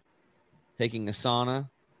meditation, taking a sauna,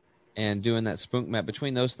 and doing that spunk mat,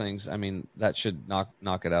 between those things, I mean, that should knock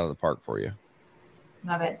it out of the park for you.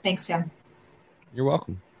 Love it. Thanks, Tim. You're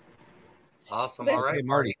welcome. Awesome. All right,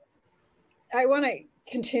 Marty. I want to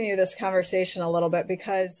continue this conversation a little bit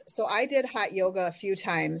because I did hot yoga a few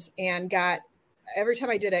times and every time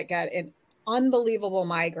I did it, got an unbelievable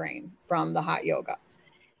migraine from the hot yoga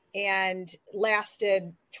and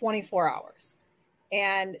lasted 24 hours.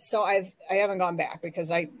 And so I haven't gone back because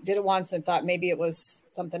I did it once and thought maybe it was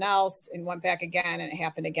something else and went back again and it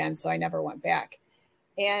happened again. So I never went back.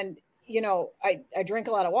 And, I drink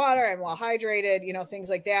a lot of water. I'm well hydrated, things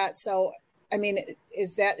like that. So, I mean,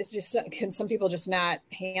 can some people just not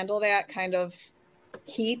handle that kind of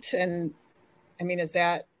heat? And I mean, is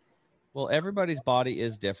that? Well, everybody's body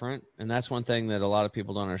is different. And that's one thing that a lot of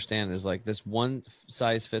people don't understand is like this one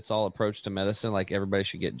size fits all approach to medicine. Like everybody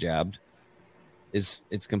should get jabbed.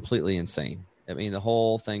 It's completely insane. I mean, the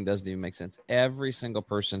whole thing doesn't even make sense. Every single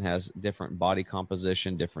person has different body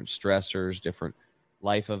composition, different stressors, different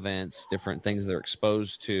life events, different things they're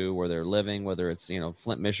exposed to where they're living, whether it's,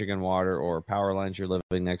 Flint, Michigan water or power lines you're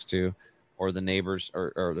living next to, or the neighbors,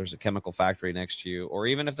 or there's a chemical factory next to you, or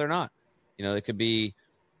even if they're not, it could be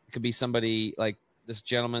somebody like this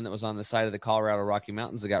gentleman that was on the side of the Colorado Rocky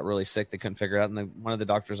Mountains that got really sick. They couldn't figure it out. And then one of the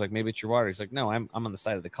doctors like, maybe it's your water. He's like, no, I'm on the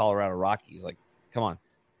side of the Colorado Rockies. Like, come on.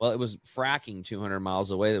 Well, it was fracking 200 miles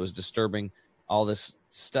away that was disturbing all this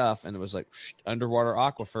stuff, and it was like underwater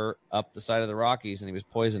aquifer up the side of the Rockies, and he was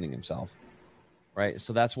poisoning himself, right?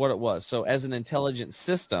 So that's what it was. So as an intelligent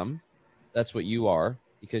system, that's what you are,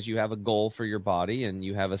 because you have a goal for your body and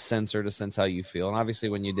you have a sensor to sense how you feel. And obviously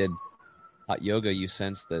when you did hot yoga, you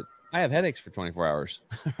sensed that I have headaches for 24 hours,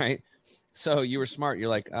 right? So you were smart. You're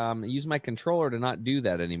like, use my controller to not do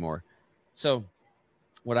that anymore. So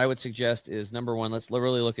what I would suggest is, number one, let's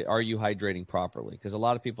really look at, are you hydrating properly? Because a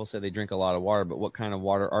lot of people say they drink a lot of water, but what kind of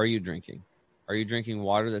water are you drinking? Are you drinking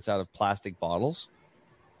water that's out of plastic bottles?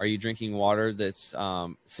 Are you drinking water that's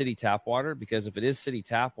city tap water? Because if it is city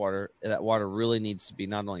tap water, that water really needs to be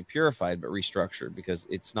not only purified, but restructured, because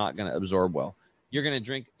it's not going to absorb well. You can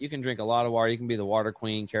drink a lot of water. You can be the water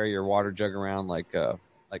queen, carry your water jug around like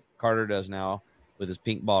Carter does now with his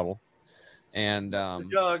pink bottle. And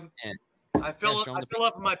jug. And I fill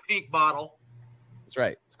up my pink bottle. That's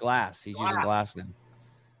right. It's glass. He's using glass now.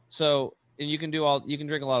 So, and you can drink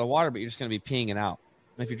a lot of water, but you're just going to be peeing it out.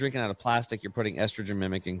 And if you're drinking out of plastic, you're putting estrogen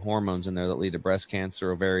mimicking hormones in there that lead to breast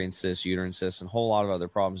cancer, ovarian cysts, uterine cysts, and a whole lot of other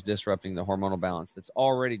problems, disrupting the hormonal balance that's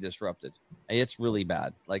already disrupted. It's really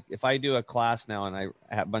bad. Like if I do a class now and I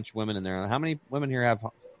have a bunch of women in there, how many women here have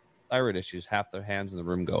thyroid issues? Half their hands in the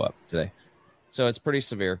room go up today. So it's pretty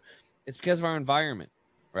severe. It's because of our environment.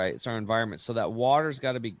 Right, it's our environment. So that water's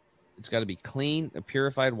got to be clean,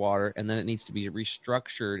 purified water, and then it needs to be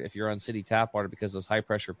restructured if you're on city tap water, because those high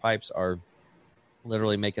pressure pipes are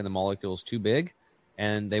literally making the molecules too big,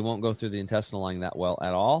 and they won't go through the intestinal lining that well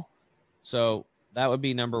at all. So that would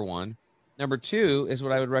be number one. Number two is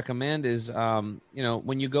what I would recommend is, when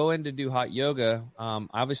you go in to do hot yoga,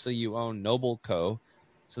 obviously you own Noble Co.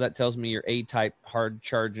 So that tells me you're A-type, hard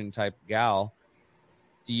charging type gal.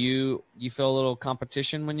 Do you feel a little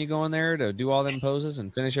competition when you go in there to do all them poses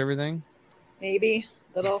and finish everything? Maybe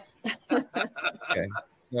little. Okay.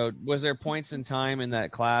 So was there points in time in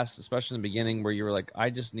that class, especially in the beginning, where you were like,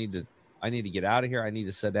 I need to get out of here. I need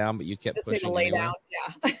to sit down, but you kept pushing. Just need to lay down.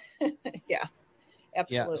 Yeah. Yeah.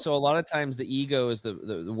 Absolutely. Yeah. So a lot of times the ego is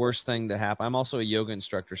the worst thing to happen. I'm also a yoga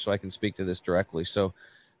instructor, so I can speak to this directly. So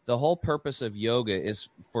the whole purpose of yoga is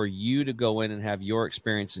for you to go in and have your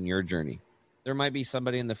experience in your journey. There might be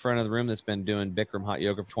somebody in the front of the room that's been doing Bikram hot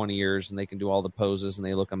yoga for 20 years and they can do all the poses and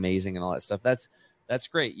they look amazing and all that stuff. That's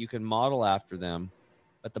great. You can model after them.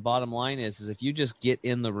 But the bottom line is if you just get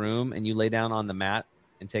in the room and you lay down on the mat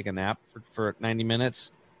and take a nap for 90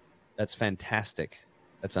 minutes, that's fantastic.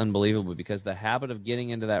 That's unbelievable, because the habit of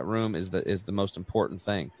getting into that room is the most important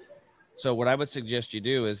thing. So what I would suggest you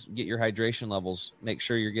do is get your hydration levels, make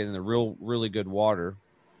sure you're getting the really good water.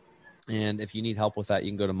 And if you need help with that, you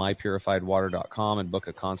can go to mypurifiedwater.com and book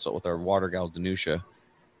a consult with our water gal, Danusha.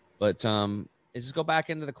 But just go back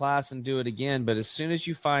into the class and do it again. But as soon as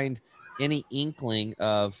you find any inkling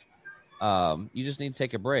of you just need to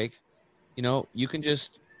take a break, you can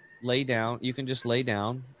just lay down. You can just lay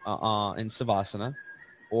down in Savasana,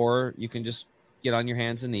 or you can just get on your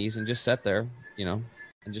hands and knees and just sit there,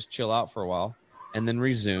 and just chill out for a while, and then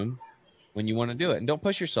resume when you want to do it. And don't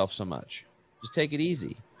push yourself so much. Just take it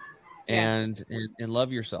easy. And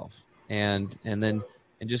love yourself, and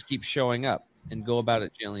just keep showing up and go about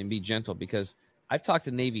it gently and be gentle, because I've talked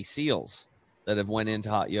to Navy SEALs that have went into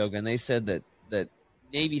hot yoga, and they said that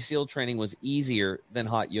Navy SEAL training was easier than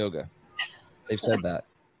hot yoga. They've said that.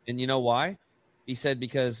 And you know why? He said,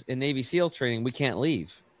 because in Navy SEAL training, we can't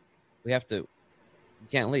leave. We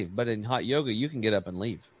can't leave. But in hot yoga, you can get up and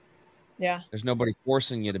leave. Yeah. There's nobody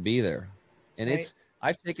forcing you to be there. And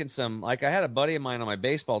I've taken some, like I had a buddy of mine on my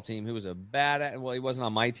baseball team who was a well, he wasn't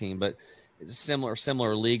on my team, but it's a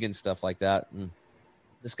similar league and stuff like that. And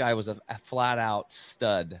this guy was a flat out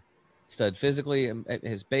stud physically.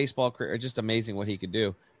 His baseball career, just amazing what he could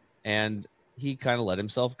do. And he kind of let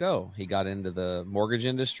himself go. He got into the mortgage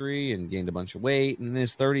industry and gained a bunch of weight. And in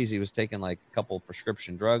his 30s, he was taking like a couple of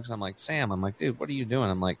prescription drugs. I'm like, Sam, dude, what are you doing?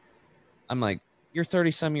 I'm like, you're 30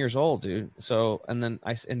 some years old, dude. So, and then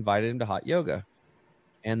I invited him to hot yoga.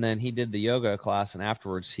 And then he did the yoga class, and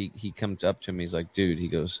afterwards he comes up to me. He's like, dude, he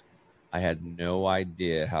goes, I had no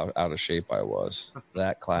idea how out of shape I was.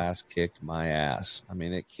 That class kicked my ass. I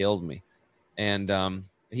mean, it killed me. And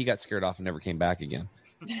he got scared off and never came back again.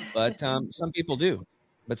 But some people do.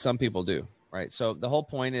 Right? So the whole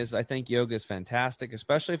point is, I think yoga is fantastic,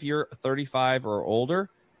 especially if you're 35 or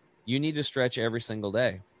older. You need to stretch every single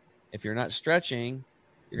day. If you're not stretching,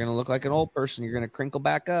 you're going to look like an old person. You're going to crinkle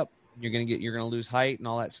back up. You're going to lose height and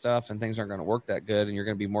all that stuff, and things aren't going to work that good, and you're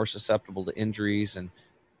going to be more susceptible to injuries. And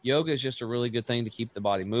yoga is just a really good thing to keep the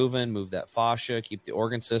body moving, move that fascia, keep the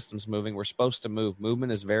organ systems moving. We're supposed to move.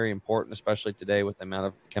 Movement is very important, especially today with the amount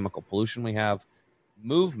of chemical pollution we have.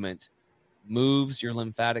 Movement moves your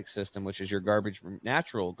lymphatic system, which is your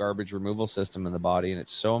natural garbage removal system in the body, and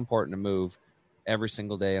it's so important to move every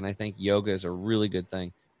single day. And I think yoga is a really good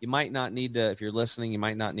thing. You might not need to, if you're listening, you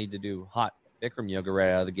might not need to do hot Bikram yoga right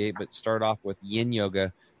out of the gate, but start off with yin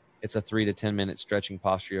yoga. It's a 3 to 10 minute stretching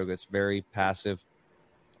posture yoga. It's very passive.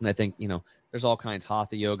 And I think, there's all kinds,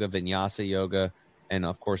 hatha yoga, vinyasa yoga, and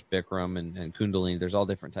of course, Bikram and Kundalini. There's all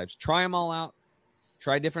different types. Try them all out.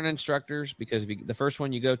 Try different instructors, because the first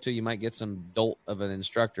one you go to, you might get some dolt of an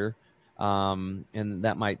instructor, and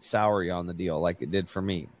that might sour you on the deal like it did for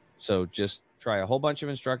me. So just try a whole bunch of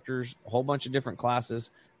instructors, a whole bunch of different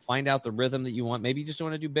classes, find out the rhythm that you want. Maybe you just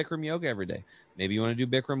want to do Bikram yoga every day. Maybe you want to do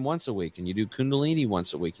Bikram once a week, and you do Kundalini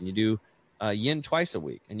once a week, and you do yin twice a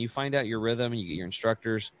week, and you find out your rhythm, and you get your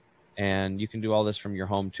instructors, and you can do all this from your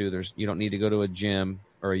home too. You don't need to go to a gym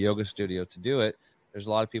or a yoga studio to do it. There's a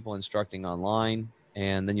lot of people instructing online,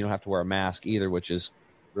 and then you don't have to wear a mask either, which is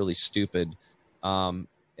really stupid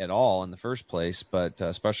at all in the first place. But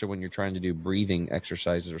especially when you're trying to do breathing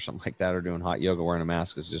exercises or something like that, or doing hot yoga, wearing a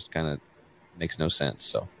mask is just kind of makes no sense.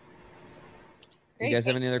 So, you guys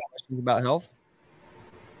have any other questions about health?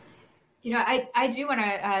 I do want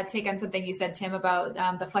to take on something you said, Tim,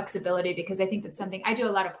 about the flexibility, because I think that's something I do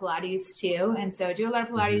a lot of Pilates too. And so do a lot of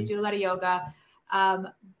Pilates, do a lot of yoga.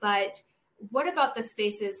 But what about the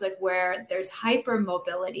spaces like where there's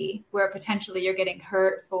hypermobility, where potentially you're getting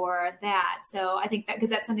hurt for that? So I think that, because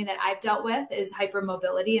that's something that I've dealt with, is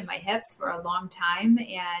hypermobility in my hips for a long time,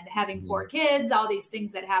 and having 4 kids, all these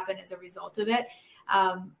things that happen as a result of it.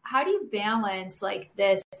 How do you balance like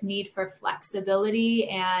this need for flexibility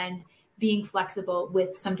and being flexible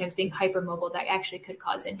with sometimes being hypermobile that actually could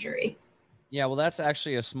cause injury? Yeah, well, that's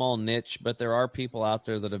actually a small niche, but there are people out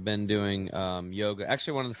there that have been doing yoga.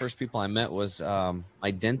 Actually, one of the first people I met was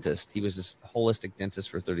my dentist. He was this holistic dentist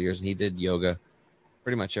for 30 years, and he did yoga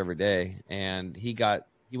pretty much every day. And he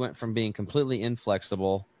went from being completely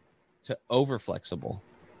inflexible to over flexible.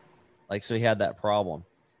 So he had that problem.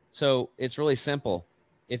 So it's really simple.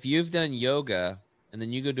 If you've done yoga and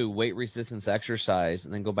then you go do weight resistance exercise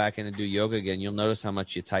and then go back in and do yoga again, you'll notice how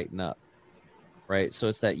much you tighten up. Right. So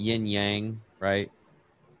it's that yin yang, right?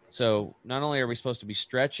 So not only are we supposed to be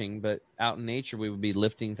stretching, but out in nature, we would be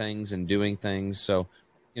lifting things and doing things. So,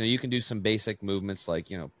 you can do some basic movements like,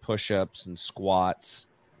 push-ups and squats,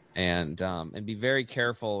 and be very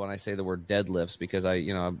careful when I say the word deadlifts, because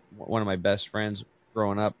one of my best friends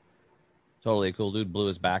growing up, totally a cool dude. Blew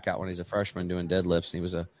his back out when he's a freshman doing deadlifts, and he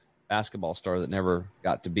was a basketball star that never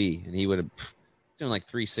got to be. And he would have doing like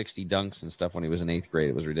 360 dunks and stuff when he was in 8th grade.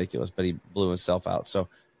 It was ridiculous, but he blew himself out. So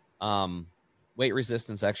weight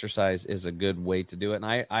resistance exercise is a good way to do it. And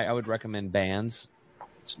I would recommend bands.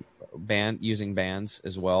 Using bands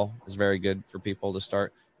as well is very good for people to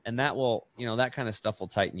start. And that will, that kind of stuff will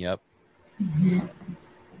tighten you up. Mm-hmm.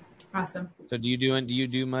 Awesome. So do you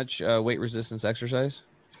do much weight resistance exercise?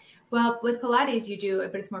 Well, with Pilates you do,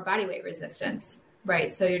 but it's more body weight resistance, right?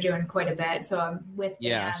 So you're doing quite a bit. So with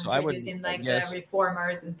bands, so you're using like the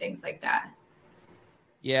reformers and things like that.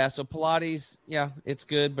 Yeah. So Pilates, it's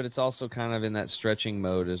good, but it's also kind of in that stretching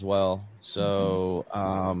mode as well. So,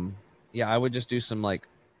 I would just do some like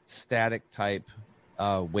static type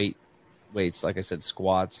weights, like I said,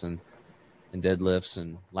 squats and deadlifts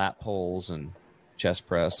and lat pulls and chest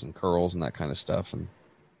press and curls and that kind of stuff. And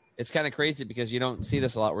it's kind of crazy because you don't see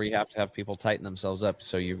this a lot where you have to have people tighten themselves up.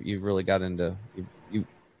 So you've really got into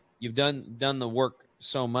you've done the work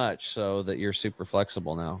so much so that you're super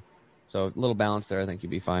flexible now. So a little balance there, I think you'd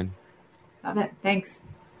be fine. Love it. Thanks.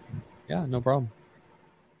 Yeah, no problem.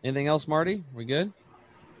 Anything else, Marty? We good?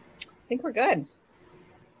 I think we're good.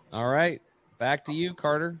 All right. Back to you,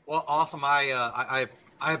 Carter. Well, awesome. I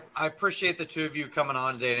appreciate the two of you coming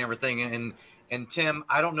on today and everything. And Tim,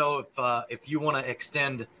 I don't know if you want to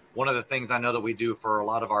extend one of the things I know that we do for a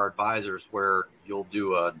lot of our advisors, where you'll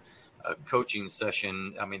do a coaching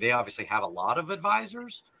session. I mean, they obviously have a lot of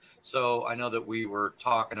advisors. So I know that we were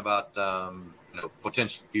talking about,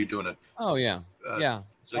 potentially you doing it. Oh, yeah.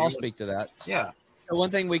 So I'll speak to that. Yeah. So one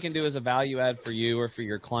thing we can do as a value add for you or for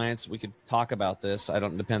your clients, we could talk about this.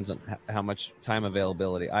 Depends on how much time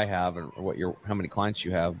availability I have or how many clients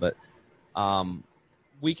you have, but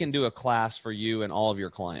we can do a class for you and all of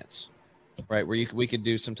your clients, right? Where we could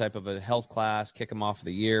do some type of a health class, kick them off of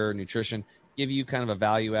the year, nutrition, give you kind of a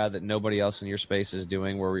value add that nobody else in your space is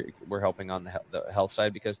doing, where we're helping on the health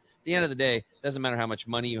side. Because at the end of the day, it doesn't matter how much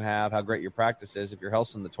money you have, how great your practice is. If your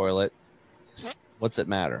health's in the toilet, what's it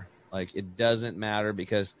matter? Like, it doesn't matter,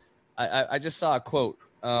 because I just saw a quote.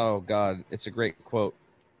 Oh God, it's a great quote.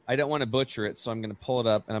 I don't want to butcher it, so I'm going to pull it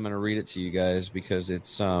up and I'm going to read it to you guys because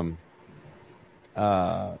it's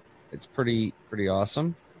pretty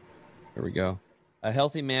awesome. Here we go. A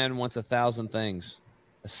healthy man wants 1,000 things.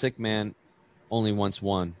 A sick man only wants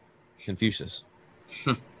one. Confucius.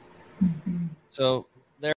 So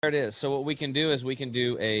there it is. So what we can do is we can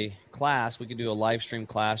do a class. We can do a live stream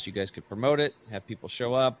class. You guys could promote it, have people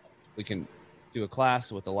show up. We can do a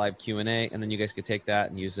class with a live Q&A, and then you guys could take that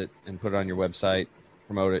and use it and put it on your website,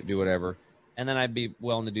 promote it, do whatever. And then I'd be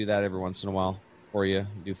willing to do that every once in a while for you,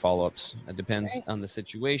 do follow-ups. It depends on the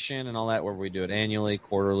situation and all that, whether we do it annually,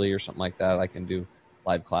 quarterly, or something like that. I can do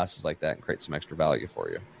live classes like that and create some extra value for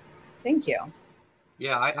you. Thank you.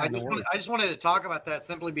 Yeah, I just wanted to talk about that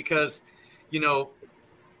simply because,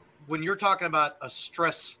 when you're talking about a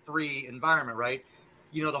stress-free environment, right?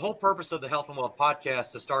 The whole purpose of the Health and Wealth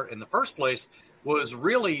podcast to start in the first place was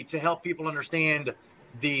really to help people understand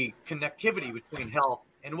the connectivity between health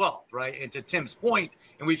and wealth, right? And to Tim's point,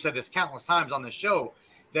 and we've said this countless times on the show,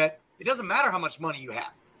 that it doesn't matter how much money you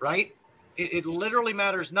have, right? It literally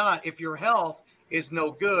matters not if your health is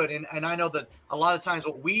no good. And I know that a lot of times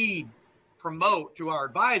what we promote to our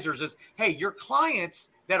advisors is, hey, your clients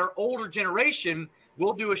that are older generation,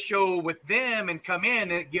 we'll do a show with them and come in,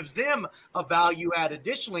 and it gives them a value add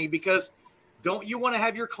additionally, because don't you want to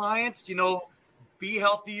have your clients, be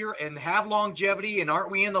healthier and have longevity? And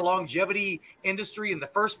aren't we in the longevity industry in the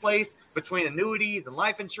first place, between annuities and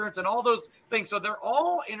life insurance and all those things? So they're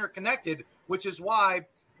all interconnected, which is why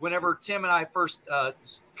whenever Tim and I first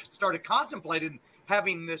started contemplating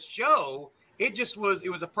having this show, it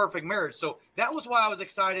was a perfect marriage. So that was why I was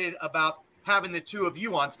excited about having the two of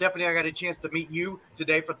you on. Stephanie, I got a chance to meet you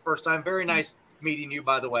today for the first time. Very nice meeting you,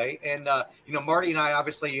 by the way. And, Marty and I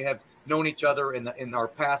obviously have known each other in our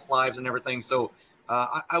past lives and everything. So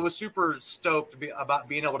I was super stoked about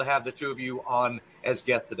being able to have the two of you on as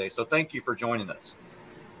guests today. So thank you for joining us.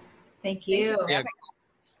 Thank you. Yeah.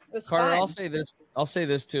 Carter, I'll say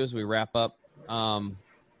this too as we wrap up,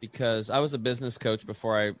 because I was a business coach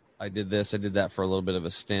before I did this. I did that for a little bit of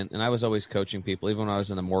a stint, and I was always coaching people. Even when I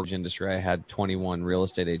was in the mortgage industry, I had 21 real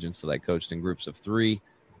estate agents that I coached in groups of 3,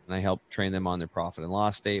 and I helped train them on their profit and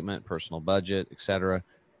loss statement, personal budget, etc.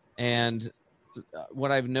 And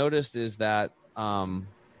what I've noticed is that I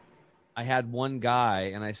had one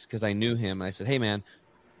guy, and because I knew him, and I said, "Hey, man,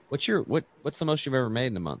 what's the most you've ever made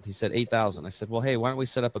in a month?" He said 8,000. I said, "Well, hey, why don't we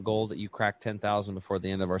set up a goal that you crack 10,000 before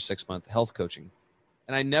the end of our 6-month health coaching?"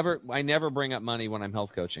 And I never bring up money when I'm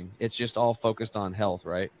health coaching. It's just all focused on health,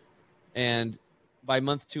 right? And by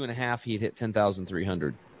month 2.5, he'd hit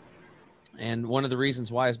 10,300. And one of the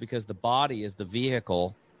reasons why is because the body is the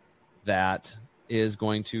vehicle that is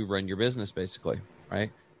going to run your business, basically,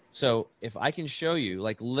 right? So if I can show you,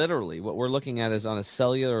 like literally what we're looking at is on a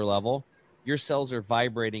cellular level, your cells are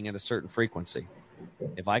vibrating at a certain frequency.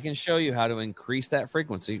 If I can show you how to increase that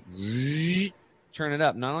frequency, turn it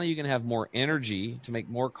up, not only are you going to have more energy to make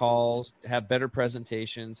more calls, have better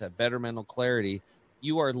presentations, have better mental clarity,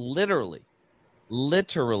 you are literally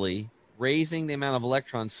raising the amount of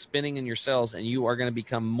electrons spinning in your cells, and you are going to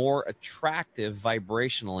become more attractive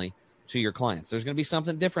vibrationally to your clients. There's going to be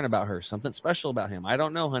something different about her, something special about him. I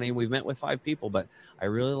don't know, honey. We've met with 5 people, but I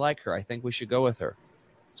really like her. I think we should go with her.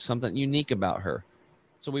 Something unique about her.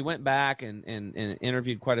 So we went back and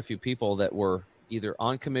interviewed quite a few people that were either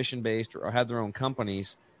on commission based or had their own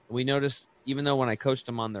companies. We noticed, even though when I coached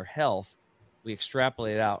them on their health, we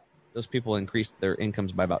extrapolated out, those people increased their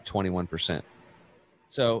incomes by about 21%.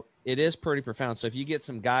 So it is pretty profound. So if you get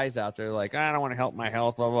some guys out there like, I don't want to help my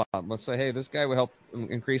health, blah, blah, blah. Let's say, hey, this guy will help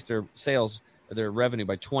increase their sales, or their revenue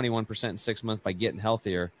by 21% in 6 months by getting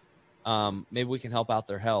healthier. Maybe we can help out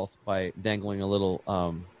their health by dangling a little,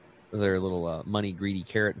 their little money greedy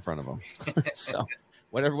carrot in front of them. So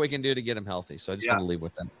whatever we can do to get them healthy. So I just want to leave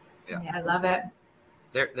with them. Yeah, I love it.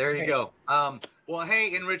 There you go. Well,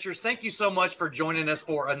 hey, Enrichers, thank you so much for joining us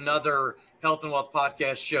for another Health and Wealth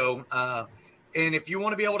podcast show. And if you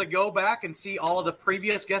want to be able to go back and see all of the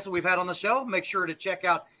previous guests that we've had on the show, make sure to check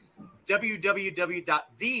out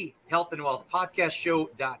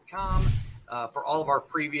www.thehealthandwealthpodcastshow.com for all of our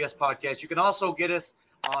previous podcasts. You can also get us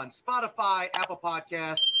on Spotify, Apple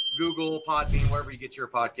Podcasts, Google, Podbean, wherever you get your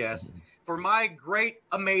podcasts. For my great,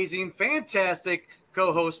 amazing, fantastic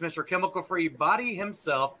co-host, Mr. Chemical Free Body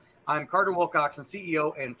himself, I'm Carter Wilcoxon,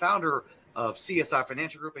 CEO and founder of CSI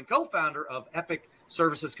Financial Group and co-founder of Epic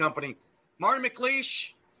Services Company. Marty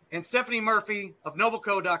McLeish and Stephanie Murphy of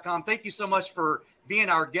NobleCo.com, thank you so much for being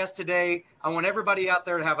our guest today. I want everybody out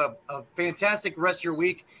there to have a fantastic rest of your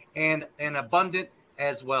week and abundant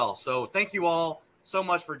as well. So thank you all so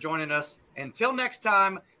much for joining us. Until next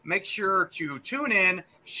time, make sure to tune in,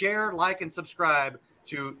 share, like, and subscribe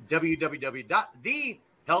to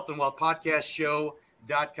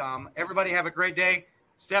www.thehealthandwealthpodcastshow.com. Everybody have a great day.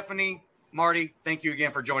 Stephanie, Marty, thank you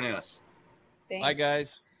again for joining us. Thanks. Bye,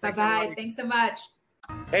 guys. Bye-bye. Thanks so much.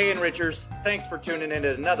 Hey, Enrichers. Thanks for tuning in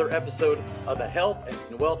to another episode of the Health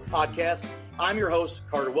and Wealth Podcast. I'm your host,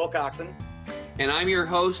 Carter Wilcoxon. And I'm your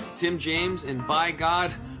host, Tim James. And by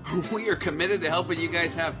God, we are committed to helping you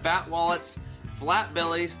guys have fat wallets, flat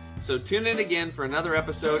bellies. So tune in again for another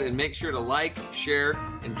episode and make sure to like, share,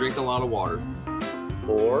 and drink a lot of water.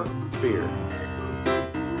 Or beer.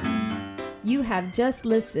 You have just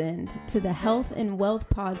listened to the Health and Wealth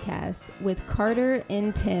Podcast with Carter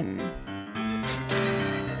and Tim.